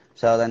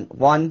 So then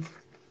 1,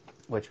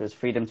 which was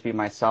freedom to be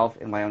myself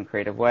in my own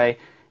creative way.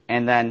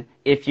 And then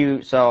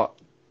so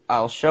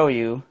I'll show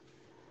you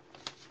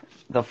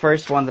the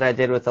first one that I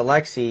did with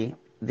Alexey.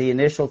 The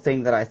initial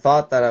thing that I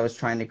thought that I was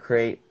trying to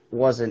create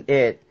wasn't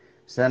it.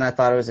 So then I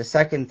thought it was a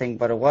second thing,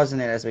 but it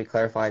wasn't it, as we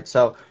clarified.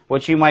 So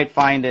what you might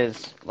find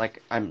is,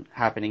 like I'm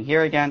happening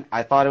here again,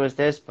 I thought it was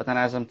this, but then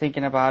as I'm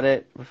thinking about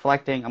it,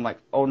 reflecting, I'm like,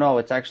 oh no,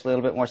 it's actually a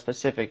little bit more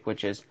specific,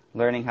 which is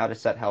learning how to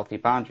set healthy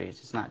boundaries.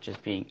 It's not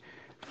just being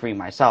free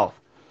myself.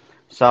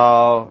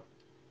 So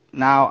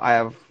now I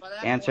have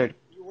answered.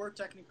 You were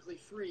technically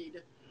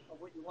freed of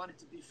what you wanted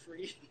to be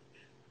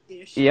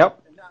free-ish.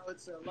 Yep. And now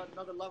it's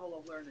another level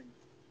of learning.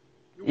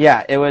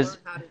 Yeah, it was. Learn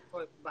how to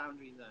put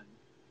boundaries in.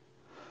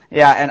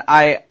 Yeah, and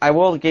I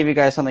will give you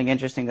guys something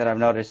interesting that I've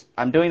noticed.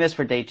 I'm doing this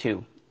for day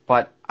 2,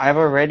 but I've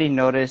already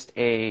noticed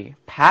a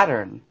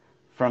pattern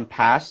from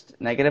past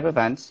negative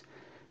events,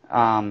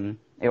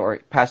 or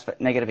past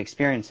negative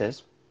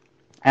experiences,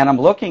 and I'm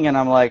looking and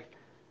I'm like,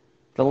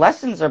 the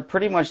lessons are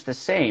pretty much the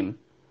same.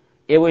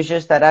 It was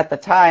just that at the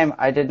time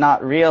I did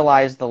not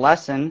realize the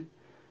lesson,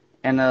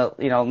 and a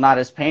not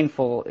as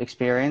painful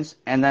experience.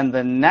 And then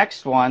the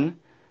next one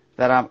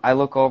that I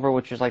look over,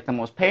 which is like the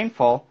most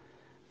painful,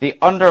 the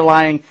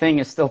underlying thing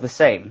is still the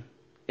same,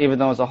 even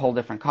though it's a whole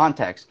different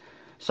context.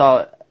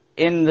 So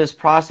in this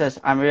process,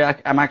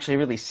 I'm actually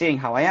really seeing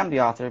how I am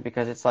the author,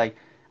 because it's like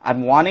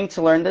I'm wanting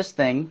to learn this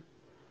thing,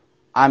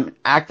 I'm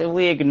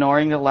actively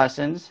ignoring the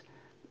lessons,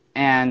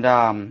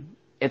 and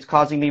it's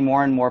causing me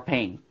more and more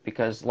pain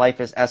because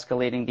life is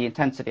escalating the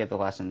intensity of the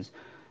lessons.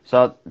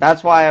 So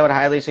that's why I would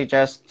highly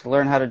suggest to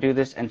learn how to do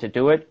this and to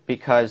do it,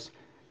 because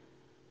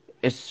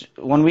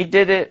when we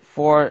did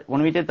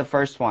the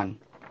first one,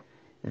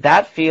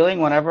 that feeling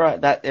whenever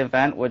that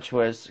event, which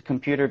was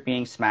computer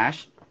being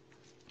smashed,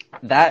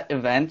 that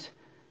event,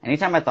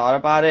 anytime I thought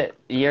about it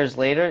years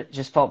later, it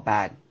just felt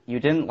bad. You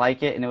didn't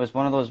like it, and it was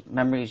one of those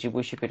memories you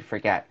wish you could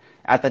forget.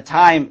 At the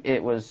time,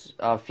 it was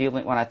a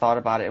feeling, when I thought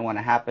about it and when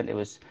it happened, it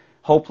was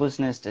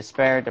hopelessness,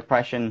 despair,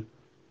 depression.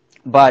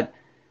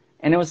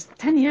 And it was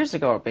 10 years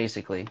ago,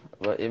 basically,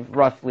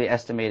 roughly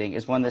estimating,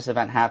 is when this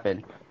event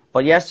happened.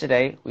 But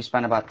yesterday, we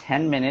spent about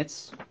 10,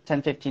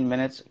 15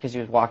 minutes, because he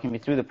was walking me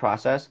through the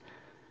process.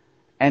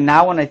 And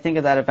now when I think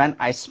of that event,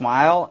 I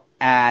smile,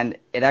 and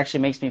it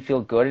actually makes me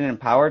feel good and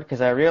empowered,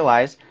 because I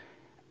realize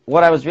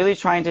what I was really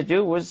trying to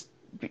do was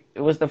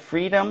the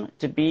freedom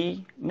to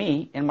be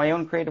me in my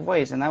own creative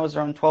ways, and that was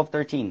around 12,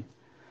 13.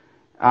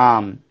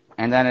 And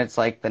then it's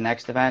like the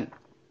next event,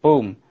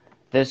 boom.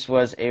 This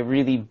was a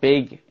really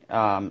big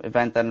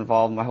event that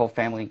involved my whole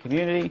family and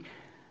community,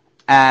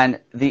 and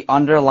the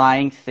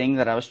underlying thing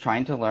that I was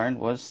trying to learn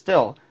was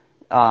still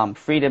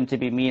freedom to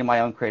be me in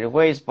my own creative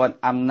ways. But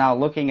I'm now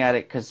looking at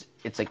it, because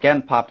it's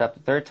again popped up the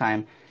third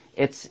time.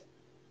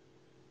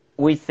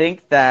 We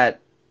think that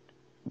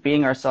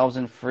being ourselves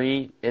and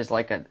free is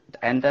like an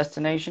end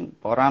destination,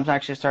 but what I'm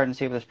actually starting to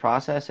see with this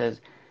process is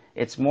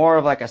it's more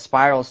of like a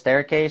spiral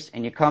staircase,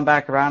 and you come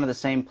back around to the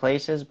same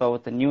places, but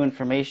with the new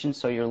information,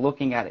 so you're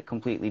looking at it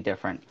completely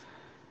different.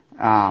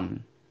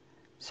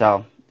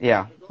 So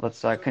yeah,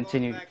 let's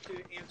continue. Going back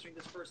to answering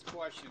this first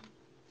question,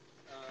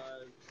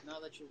 now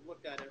that you've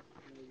looked at it,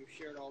 you've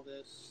shared all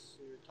this,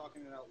 you're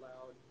talking it out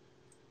loud,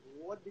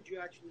 what did you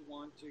actually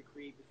want to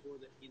create before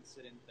the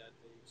incident that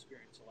the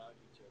experience allowed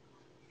you to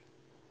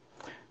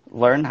accomplish?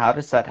 Learn how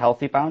to set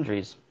healthy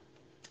boundaries,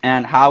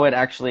 and how it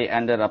actually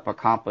ended up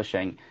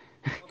accomplishing.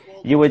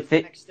 Well, You would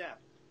think. Next step,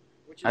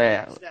 which is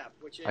okay,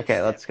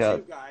 step let's go.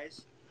 2,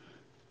 guys.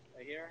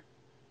 Right here,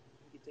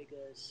 you can take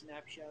a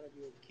snapshot of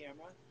your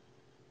camera.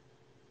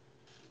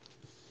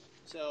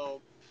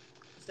 So,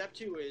 step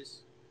 2 is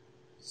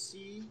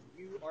see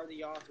you are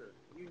the author.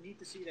 You need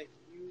to see that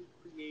you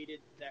created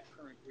that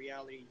current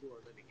reality you are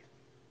living in.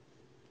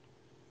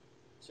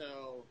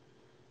 So,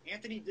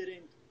 Anthony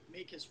didn't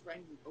make his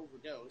friend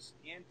overdose.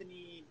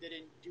 Anthony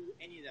didn't do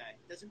any of that.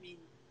 It doesn't mean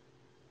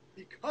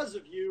because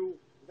of you,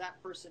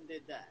 that person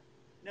did that.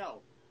 No.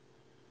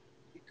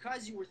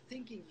 Because you were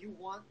thinking you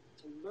want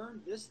to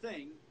learn this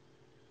thing,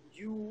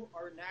 you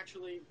are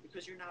naturally,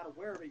 because you're not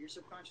aware of it, your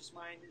subconscious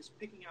mind is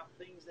picking out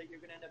things that you're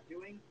going to end up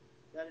doing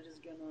that it is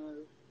going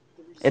to...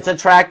 It's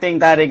attracting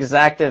that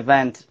exact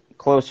event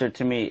closer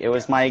to me. It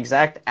was my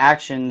exact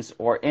actions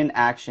or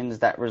inactions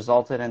that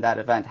resulted in that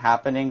event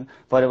happening,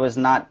 but it was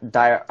not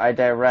a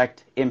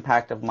direct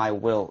impact of my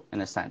will,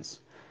 in a sense,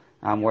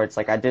 where it's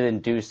like I didn't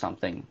do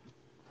something.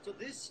 So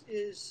this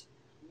is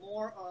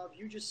more of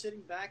you just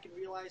sitting back and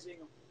realizing,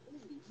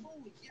 holy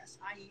moly, yes,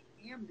 I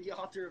am the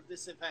author of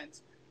this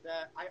event,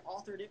 that I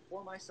authored it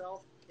for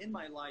myself in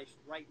my life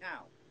right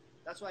now.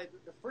 That's why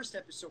the first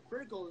step is so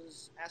critical,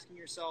 is asking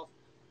yourself,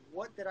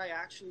 what did I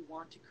actually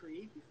want to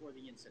create before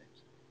the incident?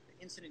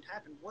 The incident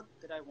happened, what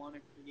did I want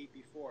to create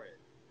before it?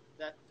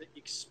 That the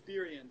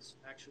experience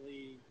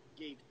actually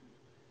gave me.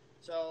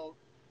 So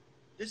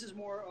this is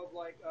more of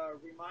like a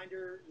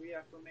reminder,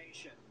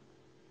 reaffirmation,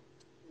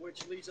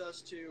 which leads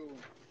us to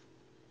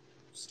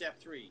step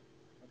 3.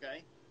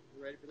 Okay?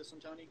 You ready for this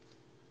one, Tony?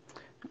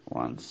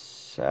 One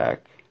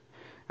sec.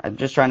 I'm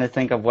just trying to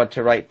think of what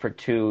to write for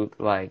 2,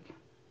 like...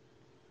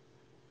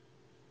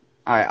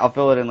 Alright, I'll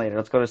fill it in later.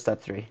 Let's go to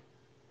step 3.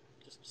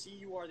 Just see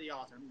you are the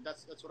author.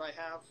 That's what I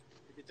have.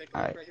 If you take a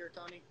look right here,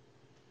 Tony.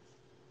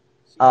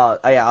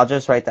 Yeah, I'll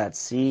just write that.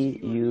 See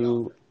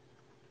you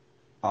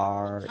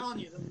are... I'm telling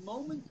you, the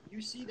moment you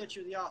see that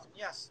you're the author,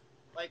 yes,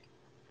 like,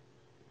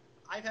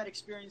 I've had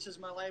experiences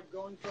in my life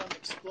going from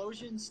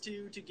explosions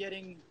to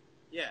getting,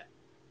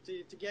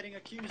 to getting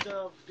accused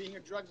of being a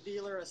drug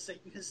dealer, a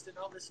Satanist, and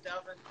all this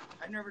stuff, and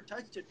I've never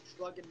touched a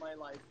drug in my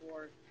life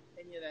or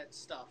any of that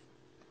stuff.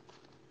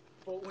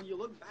 But when you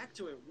look back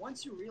to it,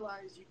 once you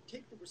realize you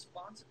take the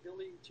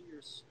responsibility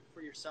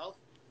for yourself,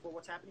 for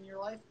what's happening in your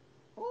life,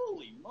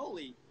 holy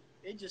moly,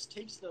 it just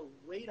takes the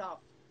weight off,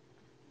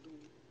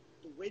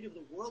 the weight of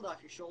the world off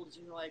your shoulders,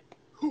 and you're like,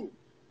 whoo,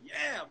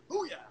 yeah,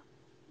 booyah!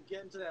 You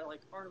get into that,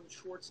 like, Arnold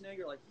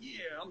Schwarzenegger, like,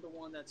 yeah, I'm the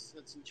one that's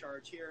in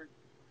charge here.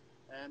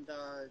 And,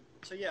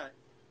 so yeah,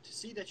 to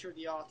see that you're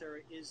the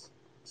author is,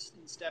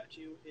 in step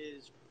 2,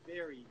 is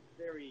very,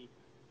 very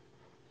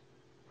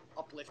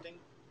uplifting.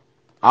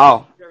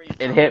 Oh,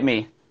 it hit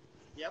me.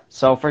 Yep.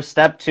 So for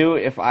step 2,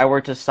 if I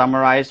were to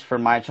summarize for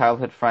my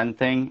childhood friend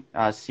thing,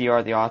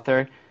 CR the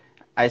author,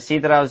 I see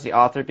that I was the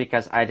author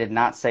because I did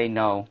not say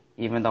no,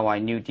 even though I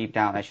knew deep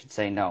down I should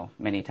say no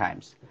many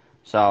times.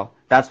 So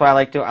that's why I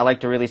like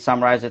to really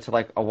summarize it to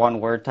like a one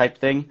word type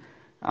thing,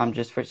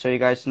 just so you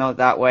guys know.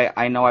 That way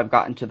I know I've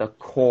gotten to the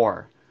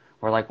core,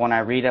 where like when I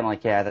read it, I'm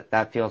like, yeah,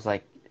 that feels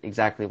like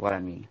exactly what I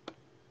mean.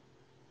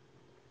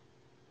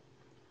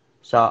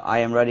 So I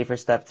am ready for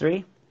step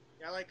 3.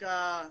 Yeah, like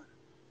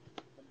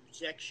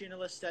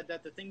objectionalist said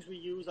that the things we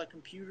use, like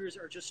computers,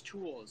 are just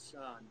tools,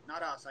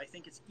 not us. I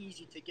think it's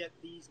easy to get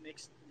these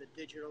mixed in the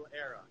digital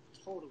era.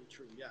 Totally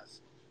true. Yes,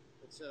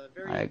 it's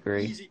very I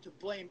agree. easy to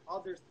blame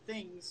other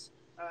things.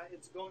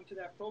 It's going to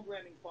that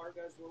programming part,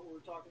 guys. What we're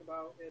talking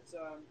about. It's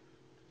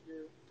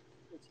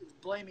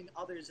blaming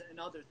others and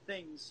other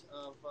things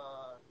of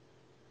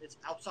it's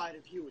outside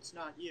of you. It's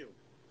not you.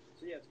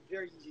 So yeah, it's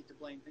very easy to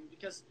blame things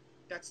because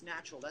that's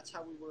natural. That's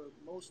how we were.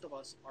 Most of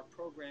us are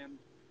programmed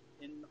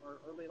in our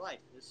early life,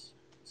 is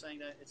saying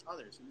that it's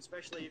others, and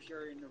especially if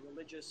you're in a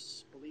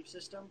religious belief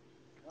system,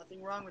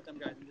 nothing wrong with them,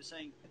 guys. I'm just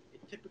saying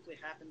it typically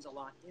happens a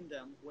lot in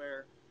them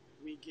where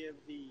we give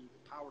the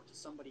power to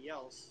somebody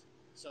else.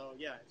 So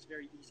yeah, it's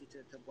very easy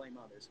to blame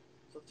others.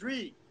 So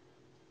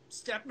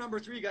step number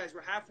 3, guys.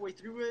 We're halfway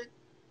through it.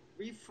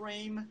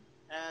 Reframe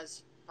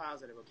as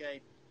positive.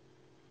 Okay,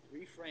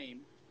 reframe.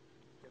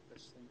 Get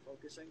this thing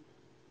focusing.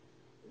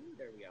 Ooh,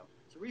 there we go.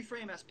 So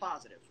reframe as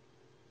positive.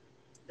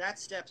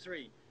 That's step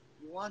 3.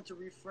 You want to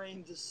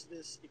reframe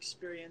this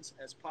experience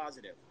as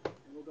positive, and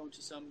we'll go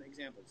into some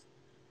examples.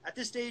 At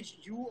this stage,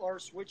 you are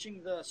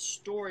switching the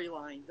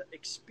storyline. The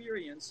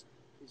experience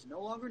is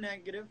no longer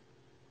negative.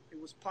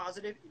 It was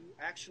positive, and you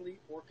actually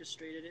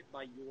orchestrated it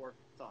by your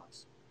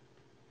thoughts.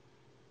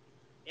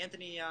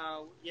 Anthony,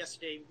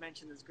 yesterday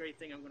mentioned this great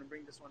thing. I'm going to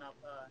bring this one up.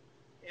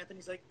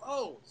 Anthony's like,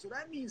 oh, so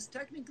that means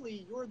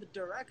technically you're the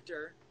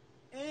director,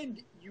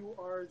 and you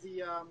are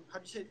the how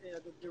do you say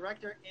the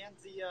director and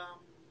the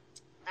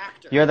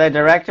actor. You're the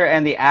director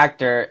and the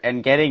actor,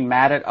 and getting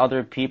mad at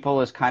other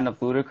people is kind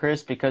of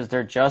ludicrous because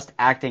they're just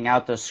acting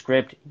out the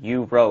script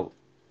you wrote.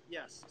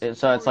 Yes.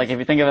 So it's like, if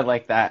you think of it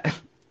like that.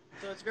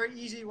 So it's very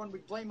easy when we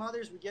blame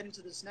others, we get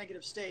into this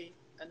negative state,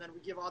 and then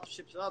we give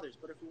authorship to others.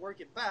 But if we work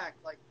it back,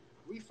 like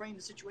reframe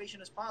the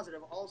situation as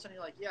positive, all of a sudden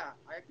you're like, yeah,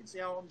 I can see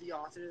how I'm the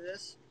author of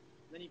this.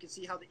 And then you can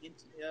see how the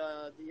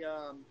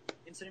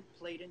incident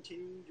played into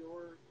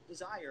your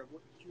desire of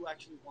what you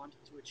actually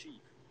wanted to achieve.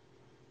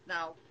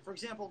 Now, for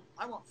example,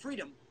 I want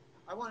freedom.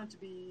 I wanted to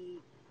be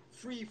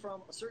free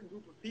from a certain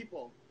group of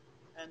people,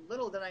 and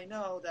little did I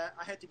know that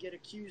I had to get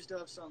accused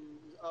of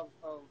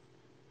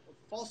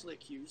falsely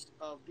accused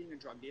of being a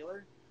drug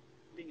dealer,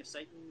 being a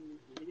Satan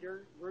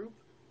leader group,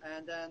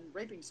 and then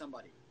raping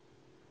somebody.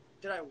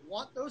 Did I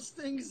want those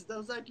things,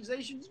 those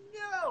accusations?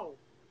 No!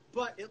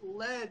 But it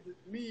led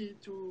me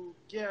to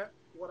get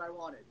what I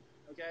wanted,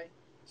 okay?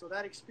 So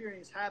that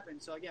experience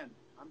happened. So again,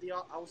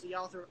 I was the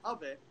author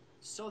of it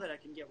so that I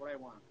can get what I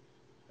want.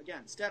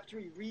 Again, step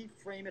 3,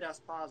 reframe it as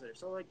positive.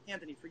 So like,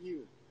 Anthony, for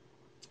you,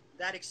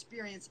 that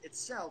experience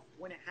itself,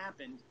 when it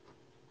happened,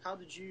 how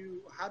did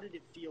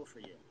it feel for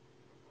you?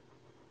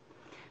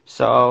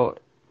 So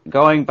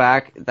going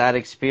back, that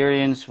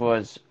experience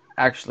was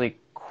actually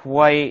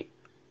quite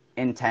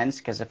intense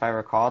because if I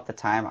recall at the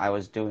time I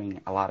was doing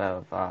a lot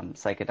of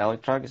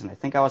psychedelic drugs, and I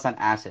think I was on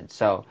acid.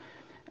 So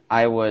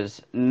I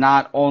was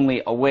not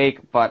only awake,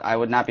 but I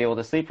would not be able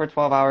to sleep for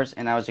 12 hours,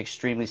 and I was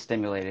extremely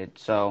stimulated.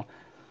 So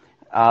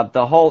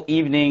the whole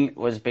evening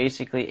was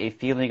basically a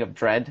feeling of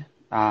dread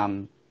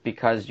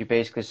because you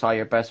basically saw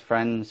your best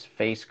friend's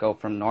face go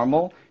from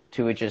normal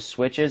to it just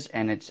switches,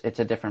 and it's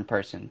a different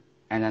person.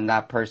 And then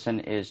that person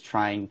is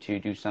trying to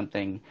do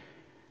something,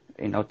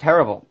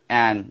 terrible.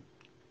 And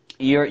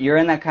you're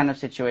in that kind of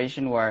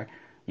situation where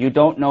you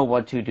don't know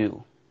what to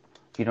do.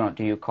 Do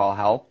you call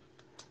help?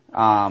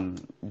 How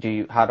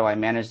do I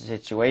manage the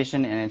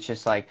situation? And it's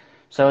just like,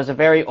 so it was a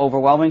very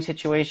overwhelming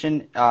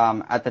situation.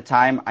 At the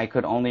time, I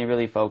could only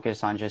really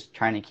focus on just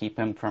trying to keep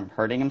him from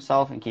hurting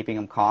himself and keeping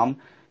him calm,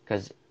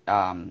 because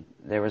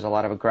there was a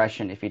lot of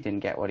aggression if he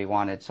didn't get what he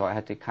wanted. So I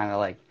had to kind of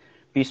like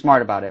be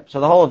smart about it. So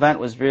the whole event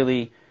was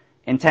really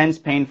intense,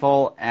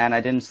 painful, and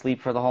I didn't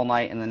sleep for the whole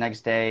night. And the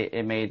next day,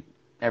 it made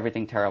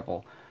everything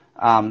terrible.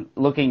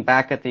 Looking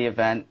back at the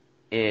event,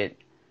 it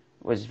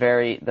was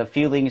the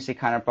feelings it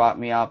kind of brought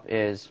me up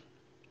is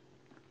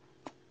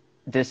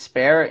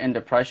despair and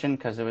depression,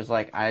 because it was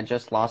like I had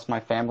just lost my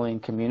family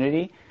and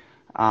community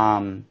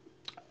a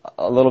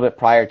little bit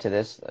prior to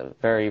this,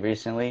 very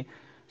recently.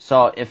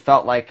 So it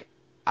felt like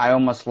I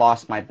almost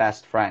lost my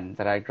best friend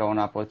that I'd grown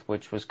up with,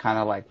 which was kind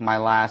of like my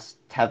last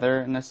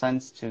tether, in a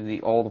sense, to the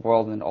old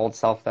world and old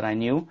self that I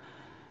knew.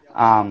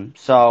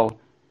 So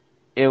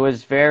it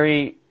was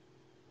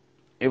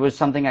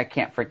something I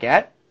can't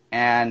forget,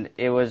 and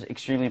it was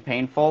extremely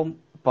painful,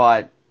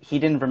 but he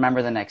didn't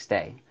remember the next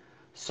day.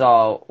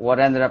 So what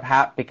ended up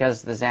happening,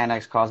 because the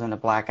Xanax caused him to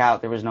black out,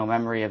 there was no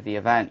memory of the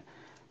event.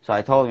 So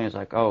I told him, he was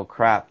like, oh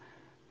crap.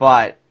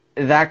 But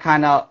that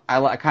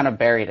I kind of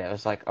buried it. It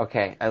was like,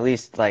 okay, at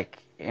least like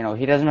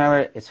he doesn't remember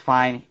it. It's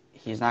fine.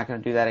 He's not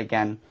going to do that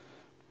again.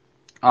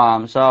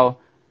 So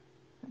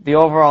the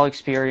overall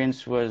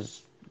experience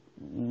was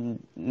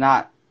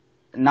not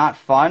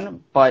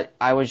fun, but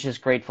I was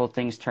just grateful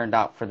things turned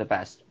out for the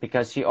best,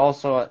 because he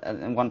also, at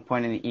one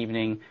point in the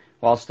evening,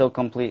 while still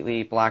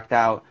completely blacked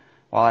out,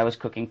 while I was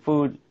cooking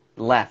food,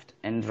 left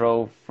and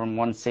drove from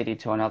one city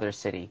to another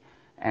city,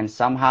 and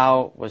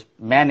somehow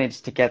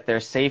managed to get there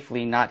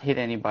safely, not hit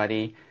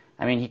anybody.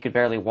 I mean, he could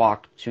barely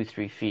walk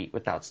 2-3 feet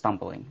without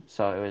stumbling.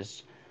 So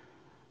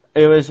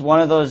it was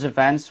one of those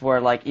events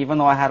where, like, even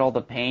though I had all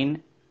the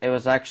pain, it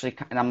was actually,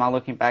 and I'm not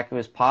looking back, it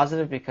was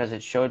positive, because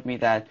it showed me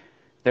that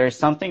there is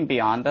something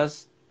beyond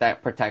us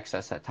that protects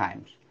us at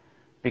times.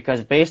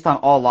 Because based on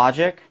all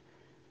logic,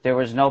 there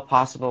was no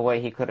possible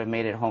way he could have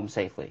made it home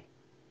safely.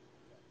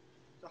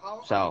 So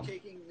how are you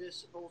taking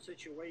this whole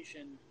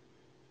situation,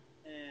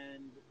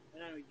 and I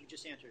know you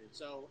just answered it.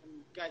 So,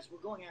 guys, we're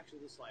going actually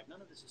this live.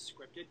 None of this is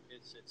scripted.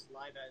 It's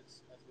live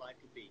as live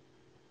could be.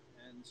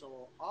 And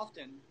so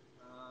often,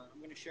 I'm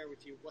going to share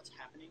with you what's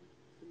happening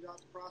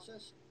throughout the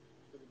process,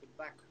 the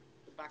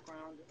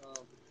background of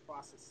the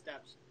process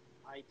steps.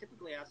 I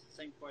typically ask the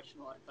same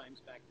question a lot of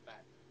times back to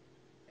back,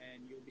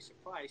 and you'll be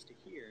surprised to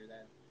hear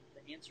that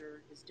the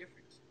answer is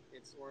different.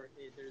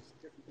 There's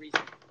different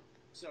reasons.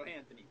 So,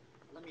 Anthony,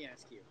 let me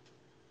ask you,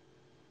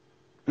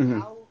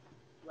 how,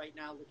 right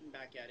now, looking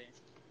back at it,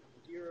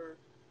 you're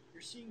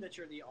seeing that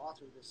you're the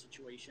author of this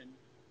situation.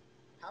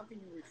 How can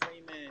you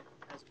reframe it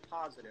as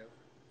positive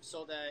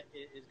so that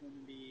it is going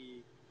to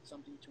be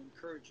something to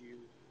encourage you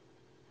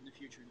in the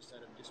future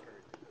instead of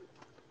discourage you?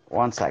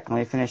 One sec. Let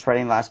me finish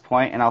writing last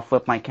point, and I'll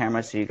flip my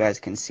camera so you guys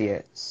can see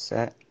it.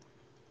 Set.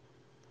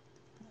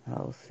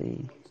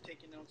 Healthy. I was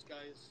taking notes,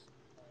 guys.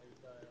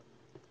 I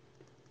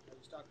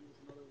was talking with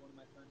another one of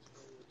my friends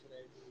earlier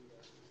today who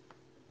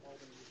from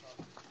Albany. We talked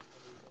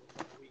over a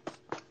couple weeks.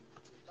 We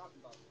were talking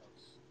about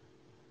those.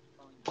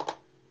 Telling you,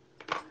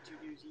 easy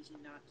to do is easy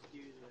not to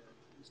do,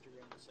 Mr.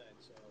 Rowan said.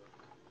 So.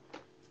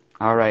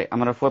 All right. I'm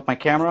gonna flip my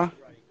camera.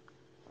 Right.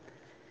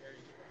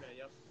 Okay.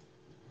 Yep.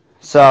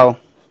 So,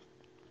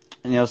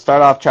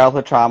 start off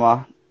childhood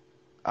trauma.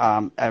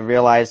 I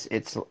realized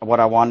it's what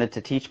I wanted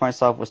to teach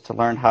myself was to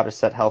learn how to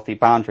set healthy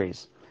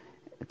boundaries.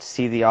 To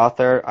see the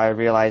author, I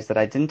realized that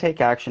I didn't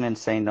take action and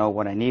say no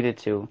when I needed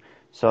to.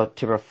 So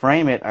to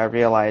reframe it, I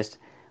realized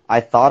I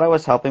thought I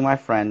was helping my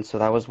friend, so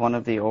that was one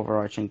of the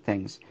overarching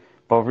things.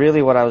 But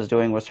really what I was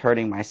doing was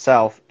hurting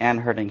myself and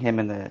hurting him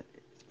in the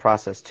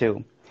process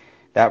too.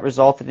 That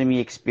resulted in me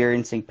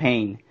experiencing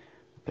pain.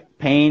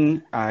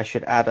 I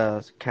should add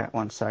a cat,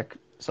 one sec.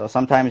 So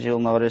sometimes you'll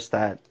notice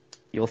that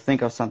you'll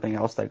think of something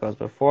else that goes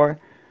before.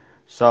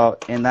 So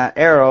in that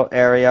arrow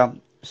area,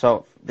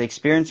 so the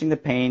experiencing the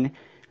pain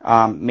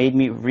made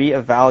me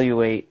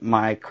reevaluate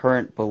my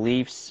current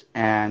beliefs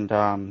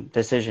and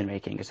decision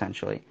making,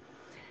 essentially.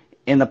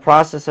 In the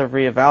process of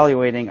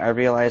reevaluating, I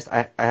realized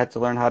I had to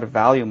learn how to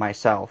value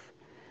myself.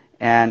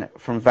 And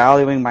from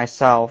valuing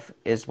myself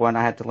is when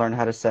I had to learn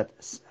how to set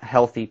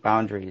healthy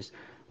boundaries,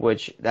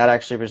 which that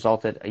actually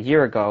resulted a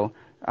year ago.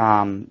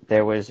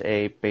 There was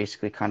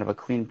basically kind of a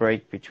clean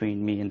break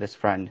between me and this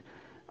friend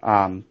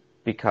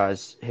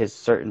because his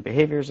certain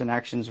behaviors and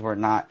actions were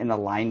not in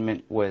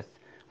alignment with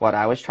what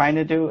I was trying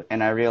to do,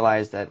 and I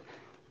realized that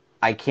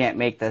I can't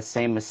make the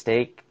same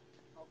mistake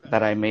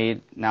that I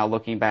made now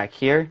looking back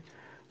here.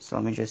 So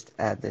let me just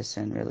add this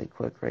in really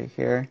quick right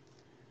here.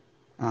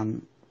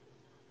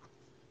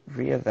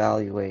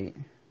 Reevaluate.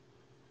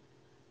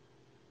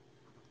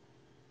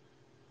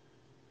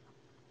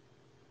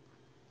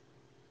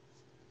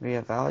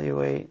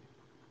 Reevaluate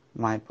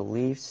my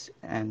beliefs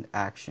and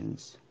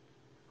actions.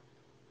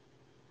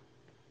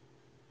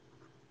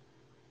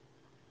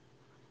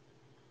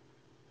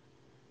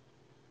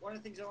 One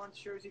of the things I want to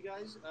share with you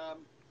guys,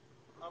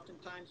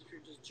 oftentimes if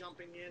you're just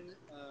jumping in,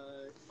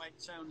 it might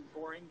sound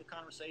boring, the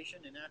conversation,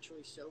 and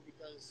naturally so,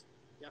 because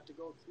you have to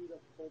go through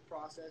the whole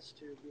process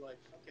to be like,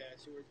 okay, I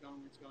see where it's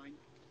going.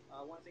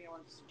 One thing I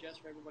wanted to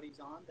suggest for everybody's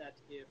on, that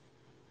if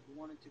you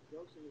wanted to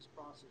go through this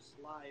process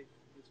live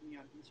with me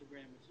on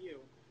Instagram with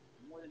you,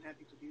 I'm more than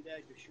happy to do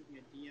that. You shoot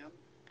me a DM,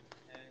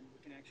 and we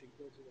can actually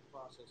go through the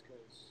process,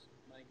 because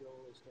my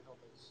goal is to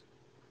help as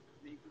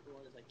many people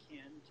as I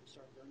can to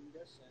start learning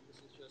this, and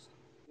this is just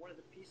one of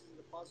the pieces of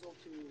the puzzle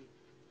to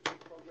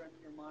reprogram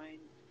your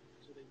mind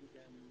so that you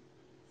can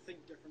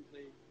think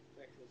differently to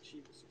actually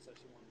achieve the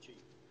success you want to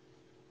achieve.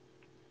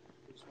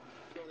 I just want to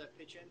throw that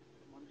pitch in.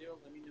 Come on, do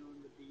it. Let me know in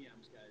the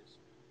DMs, guys.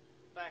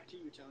 Back to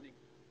you, Tony.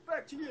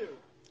 Back to you.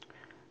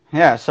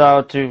 Yeah,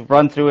 so to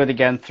run through it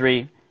again,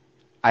 3.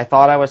 I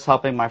thought I was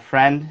helping my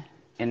friend.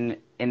 In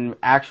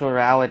actual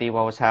reality,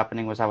 what was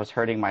happening was I was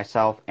hurting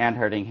myself and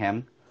hurting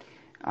him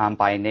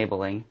by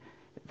enabling.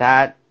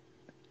 That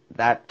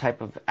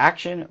type of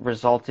action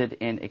resulted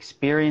in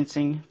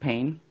experiencing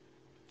pain.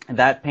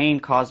 That pain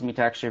caused me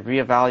to actually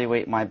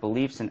reevaluate my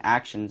beliefs and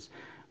actions,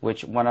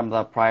 which one of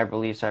the prior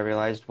beliefs I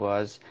realized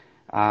was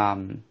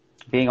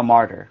being a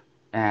martyr,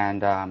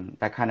 and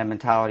that kind of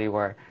mentality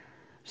where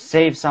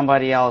save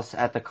somebody else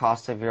at the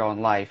cost of your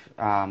own life.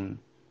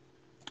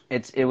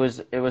 it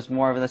was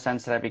more of the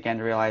sense that I began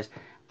to realize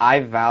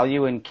I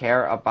value and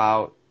care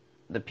about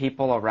the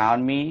people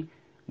around me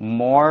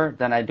more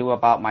than I do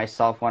about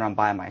myself when I'm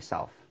by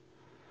myself.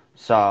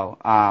 So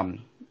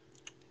I'm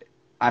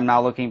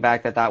now looking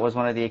back that was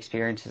one of the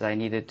experiences I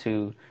needed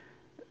to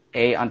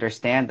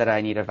understand that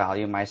I need to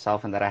value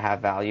myself and that I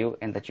have value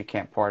and that you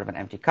can't pour out of an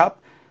empty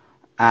cup.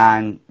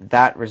 And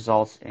that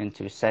results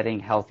into setting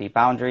healthy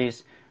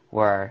boundaries,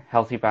 where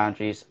healthy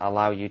boundaries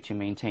allow you to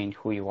maintain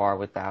who you are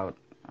without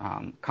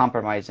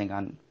compromising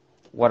on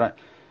what,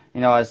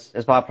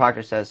 as Bob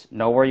Proctor says,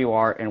 know where you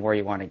are and where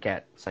you want to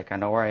get. It's like, I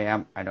know where I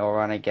am, I know where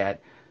I want to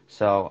get,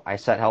 so I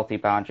set healthy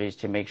boundaries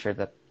to make sure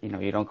that,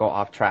 you don't go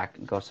off track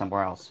and go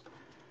somewhere else.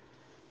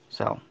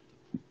 So,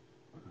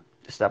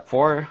 step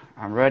 4,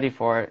 I'm ready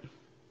for it.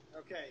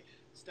 Okay,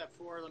 step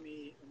 4, let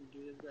me do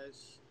this,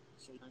 guys,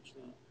 so you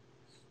actually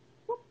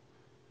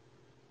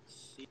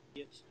see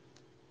it.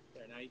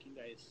 There, now you can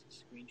guys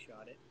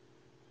screenshot it.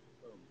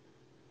 Boom.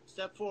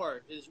 Step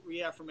 4 is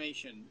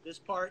reaffirmation. This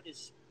part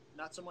is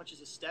not so much as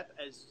a step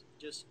as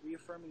just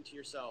reaffirming to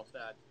yourself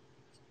that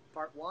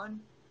part 1,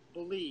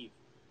 believe.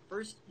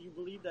 First, you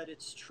believe that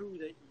it's true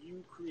that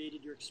you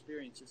created your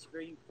experience. It's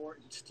very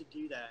important to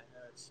do that.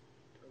 It's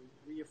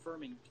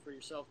reaffirming for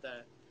yourself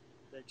that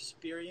the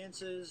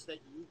experiences that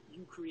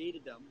you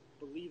created them,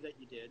 believe that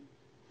you did,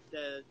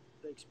 that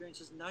the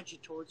experiences nudge you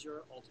towards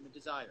your ultimate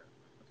desire.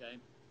 Okay?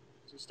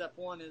 So step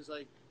 1 is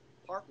like,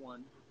 part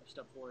 1 of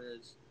step 4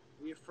 is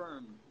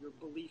reaffirm your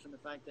belief in the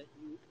fact that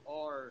you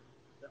are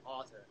the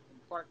author.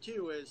 And part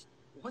 2 is,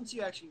 once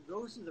you actually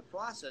go through the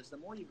process, the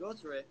more you go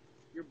through it,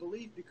 your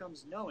belief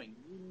becomes knowing.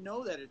 You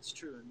know that it's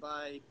true, and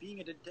by being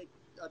a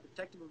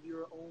detective of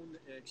your own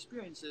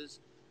experiences,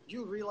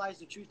 you realize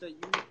the truth that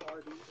you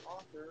are the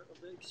author of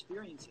the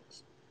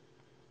experiences.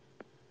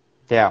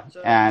 Yeah,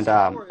 so and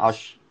I'll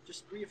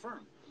just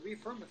reaffirm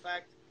the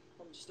fact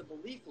from just a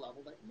belief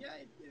level that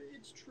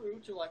it's true,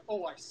 to like,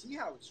 oh, I see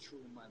how it's true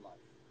in my life.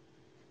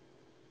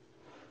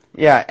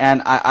 Yeah,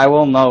 and I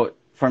will note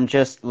from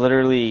just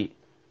literally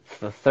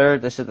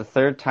this is the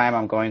third time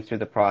I'm going through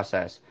the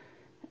process.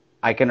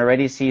 I can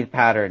already see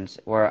patterns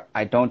where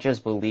I don't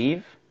just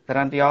believe that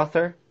I'm the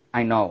author,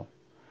 I know.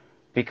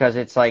 Because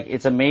it's like,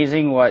 it's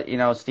amazing what,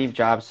 Steve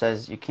Jobs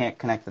says, you can't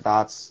connect the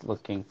dots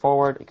looking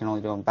forward, you can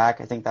only do them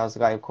back. I think that was the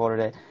guy who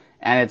quoted it.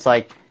 And it's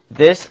like,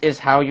 this is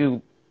how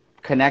you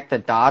connect the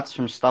dots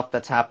from stuff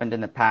that's happened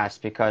in the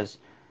past. Because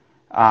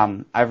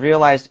I've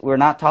realized we're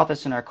not taught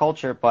this in our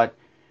culture, but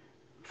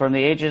from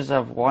the ages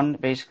of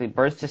basically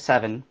birth to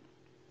 7,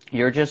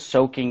 you're just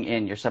soaking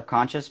in. Your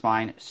subconscious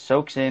mind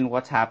soaks in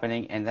what's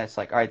happening, and that's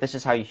like, all right, this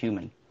is how you're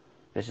human.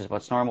 This is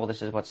what's normal,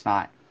 this is what's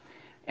not.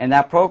 And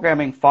that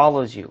programming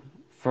follows you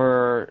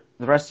for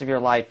the rest of your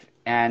life,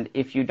 and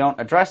if you don't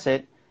address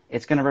it,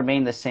 it's going to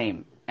remain the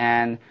same.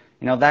 And,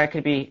 that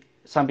could be,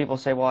 some people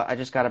say, well, I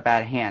just got a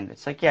bad hand.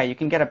 It's like, yeah, you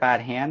can get a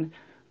bad hand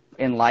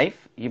in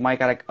life. You might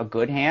get a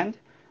good hand,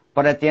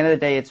 but at the end of the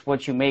day, it's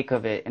what you make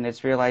of it, and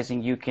it's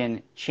realizing you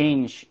can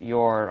change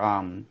your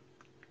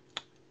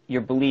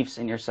beliefs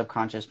in your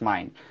subconscious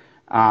mind.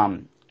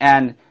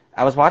 And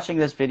I was watching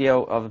this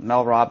video of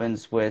Mel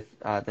Robbins with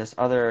this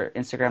other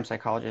Instagram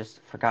psychologist.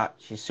 Forgot,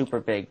 she's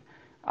super big.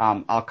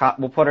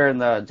 We'll put her in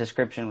the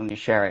description when you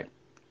share it.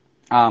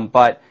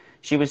 But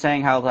she was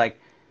saying how, like,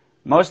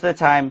 most of the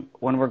time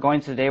when we're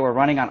going through the day, we're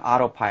running on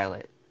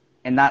autopilot.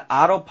 And that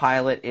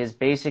autopilot is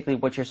basically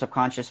what your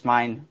subconscious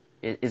mind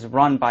is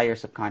run by your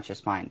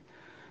subconscious mind.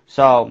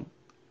 So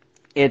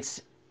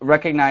it's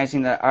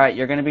recognizing that, all right,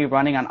 you're going to be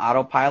running on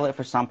autopilot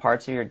for some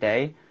parts of your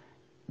day,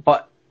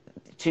 but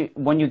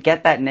when you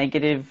get that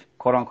negative,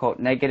 quote unquote,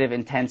 negative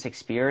intense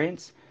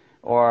experience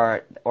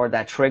or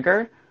that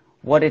trigger,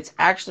 what it's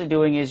actually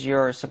doing is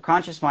your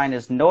subconscious mind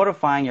is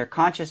notifying your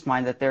conscious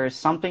mind that there is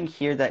something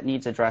here that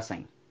needs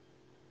addressing.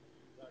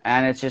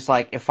 And it's just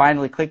like, it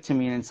finally clicked to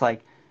me, and it's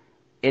like,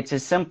 it's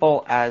as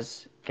simple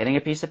as getting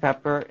a piece of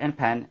paper and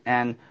pen,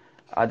 and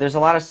there's a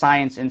lot of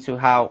science into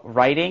how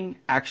writing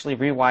actually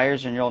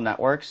rewires your neural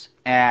networks,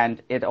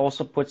 and it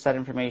also puts that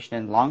information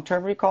in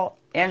long-term recall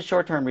and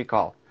short-term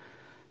recall.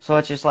 So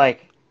it's just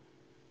like,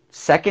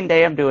 second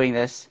day I'm doing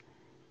this,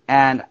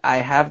 and I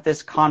have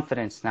this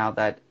confidence now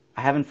that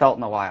I haven't felt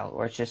in a while,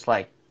 where it's just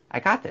like, I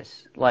got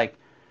this. Like,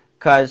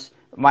 because,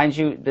 mind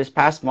you, this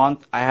past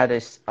month, I had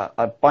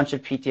a bunch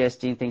of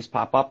PTSD and things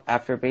pop up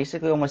after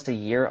basically almost a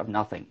year of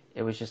nothing.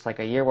 It was just like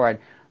a year where I'd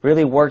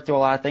really worked through a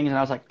lot of things, and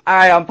I was like, all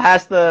right, I'm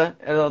past the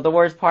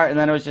worst part, and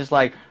then it was just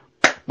like,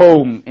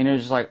 boom, and it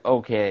was just like,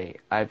 okay,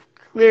 I've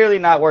clearly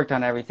not worked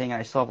on everything, and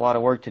I still have a lot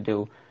of work to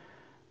do,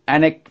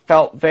 and it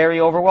felt very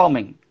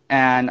overwhelming,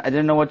 and I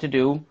didn't know what to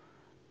do.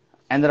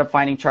 Ended up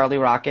finding Charlie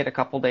Rocket a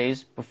couple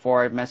days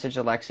before I messaged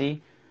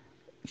Alexey.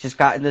 Just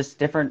got in this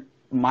different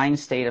mind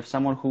state of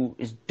someone who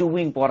is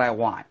doing what I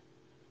want.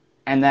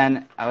 And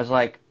then I was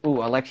like,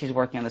 ooh, Alexey's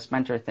working on this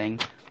mentor thing.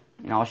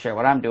 I'll share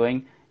what I'm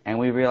doing. And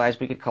we realized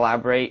we could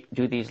collaborate,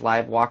 do these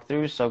live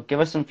walkthroughs. So give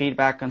us some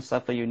feedback on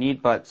stuff that you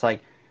need. But it's like,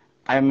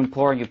 I'm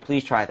imploring you,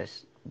 please try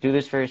this. Do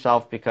this for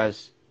yourself,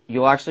 because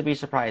you'll actually be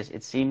surprised.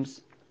 It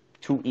seems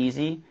too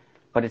easy,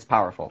 but it's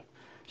powerful.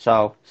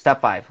 So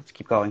step 5, let's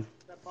keep going.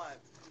 Step 5.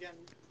 Again,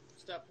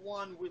 step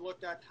 1, we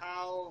looked at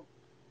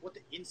what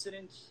the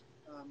incident,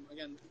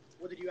 again,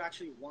 what did you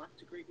actually want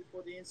to create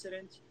before the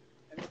incident,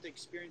 and what the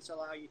experience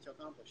allow you to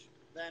accomplish.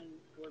 Then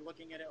we're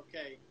looking at it,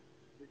 okay,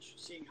 we're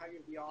seeing how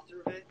you're the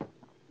author of it.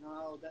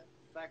 Now that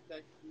fact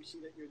that you see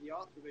that you're the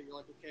author of it, you're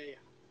like, okay,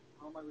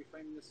 how am I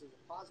reframing this as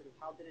a positive?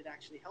 How did it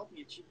actually help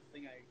me achieve the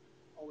thing I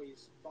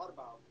always thought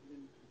about,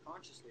 even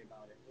consciously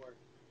about it? Or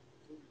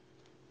through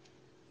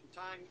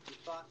time, you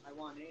thought, I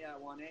want A,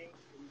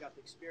 and you got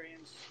the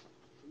experience,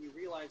 and you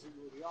realize that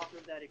you were the author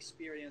of that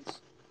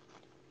experience,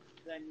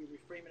 then you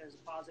reframe it as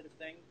a positive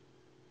thing,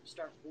 you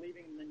start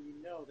believing, and then you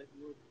know that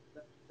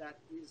that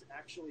is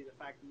actually the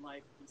fact in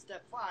life. In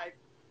step 5,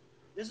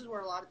 this is where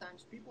a lot of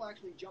times people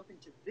actually jump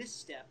into this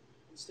step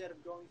instead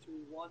of going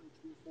through 1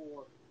 through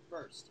 4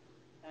 first.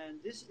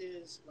 And this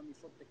is, let me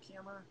flip the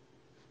camera.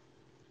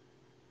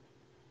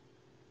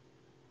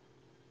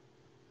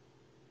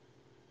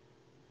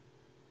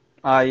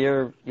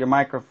 Your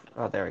microphone.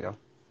 Oh, there we go.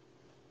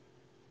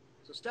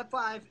 So step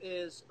 5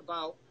 is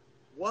about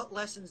what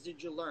lessons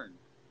did you learn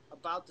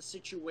about the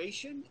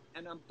situation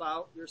and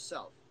about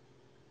yourself.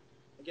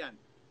 Again,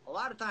 a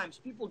lot of times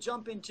people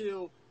jump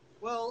into,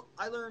 well,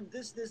 I learned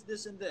this,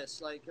 and this,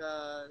 like,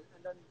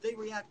 and then they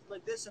reacted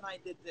like this, and I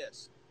did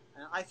this,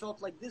 and I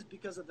felt like this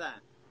because of that.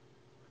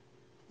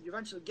 You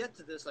eventually get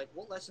to this, like,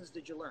 what lessons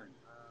did you learn?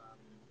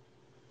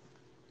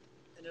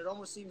 And it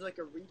almost seems like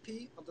a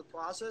repeat of the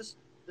process.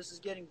 This is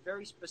getting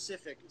very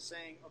specific,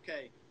 saying,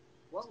 okay,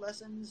 what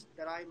lessons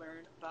did I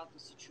learn about the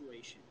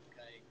situation?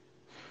 Okay,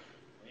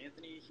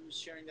 Anthony, he was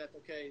sharing that.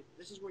 Okay,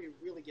 this is where you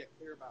really get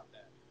clear about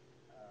that.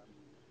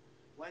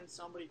 When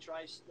somebody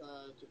tries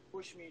to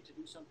push me to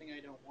do something I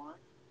don't want,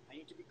 I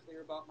need to be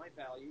clear about my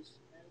values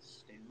and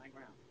stand my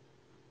ground,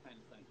 kind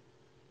of thing.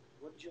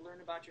 What did you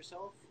learn about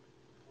yourself?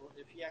 Well,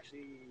 if he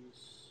actually,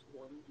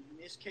 well, in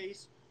this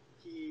case,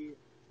 he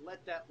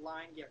let that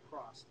line get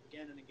crossed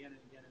again and again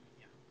and again and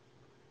again.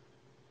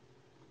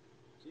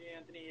 See,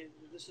 Anthony,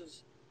 this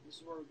is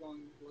where we're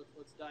going.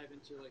 Let's dive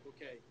into, like,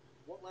 okay,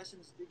 what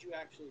lessons did you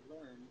actually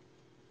learn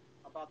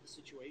about the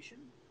situation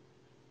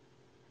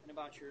and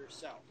about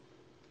yourself?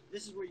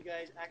 This is where you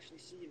guys actually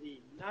see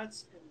the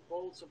nuts and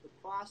bolts of the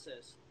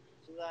process,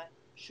 so that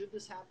should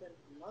this happen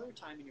another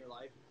time in your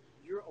life,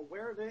 you're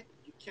aware of it,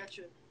 you catch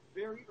it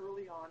very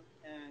early on,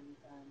 and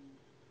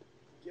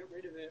get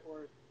rid of it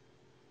or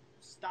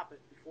stop it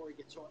before it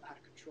gets so out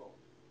of control.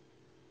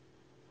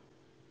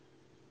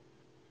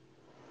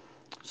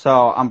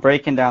 So I'm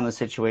breaking down the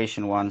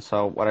situation one.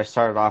 So what I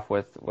started off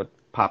with, what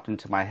popped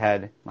into my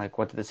head, like,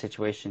 what did the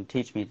situation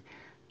teach me?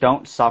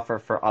 Don't suffer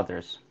for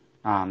others.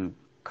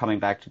 Coming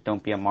back to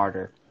don't be a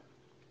martyr.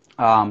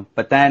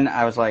 But then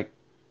I was like,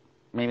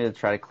 maybe to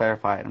try to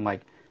clarify it, I'm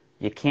like,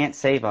 you can't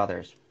save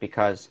others,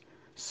 because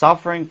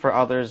suffering for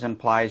others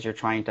implies you're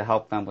trying to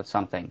help them with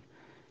something.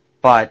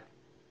 But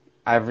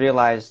I've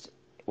realized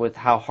with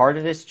how hard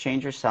it is to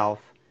change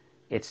yourself,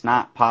 it's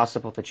not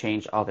possible to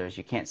change others.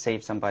 You can't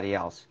save somebody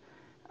else.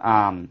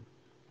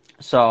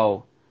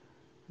 So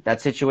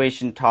that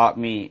situation taught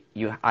me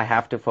I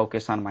have to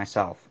focus on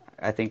myself.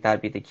 I think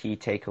that'd be the key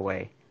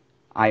takeaway.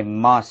 I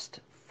must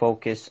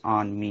focus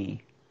on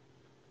me.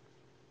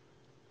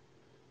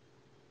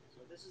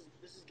 So this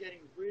is getting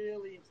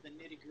really into the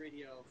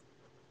nitty-gritty of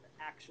the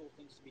actual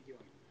things to be doing.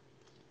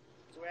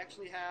 So we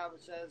actually have,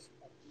 it says,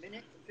 1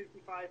 minute and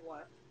 55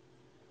 left.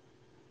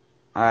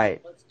 All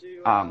right. Let's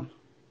do.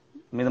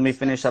 Let me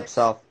finish up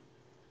self.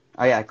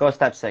 Oh yeah, go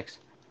step 6.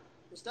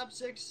 So step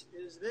 6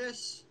 is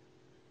this.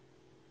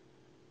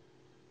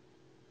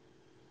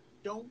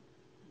 Don't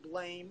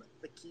blame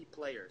the key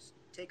players.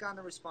 Take on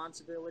the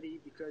responsibility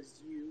because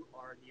you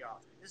are the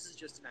author. This is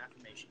just an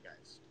affirmation,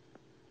 guys.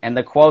 And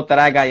the quote that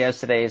I got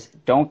yesterday is,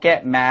 don't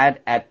get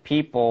mad at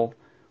people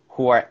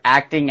who are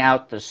acting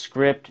out the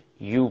script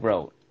you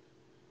wrote,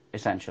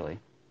 essentially.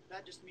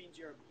 That just means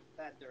you're a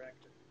bad director.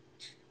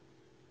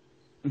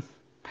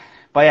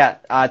 But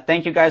yeah,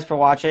 thank you guys for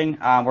watching.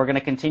 We're going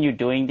to continue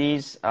doing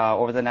these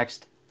over the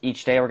next,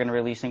 each day we're going to be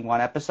releasing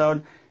 1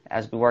 episode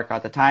as we work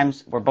out the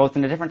times. We're both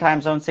in a different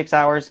time zone, 6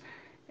 hours.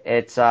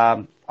 It's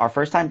our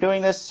first time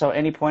doing this, so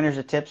any pointers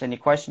or tips, any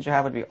questions you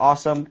have would be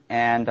awesome.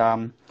 And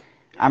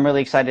I'm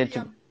really excited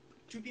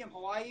 2 p.m.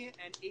 Hawaii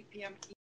and 8 p.m.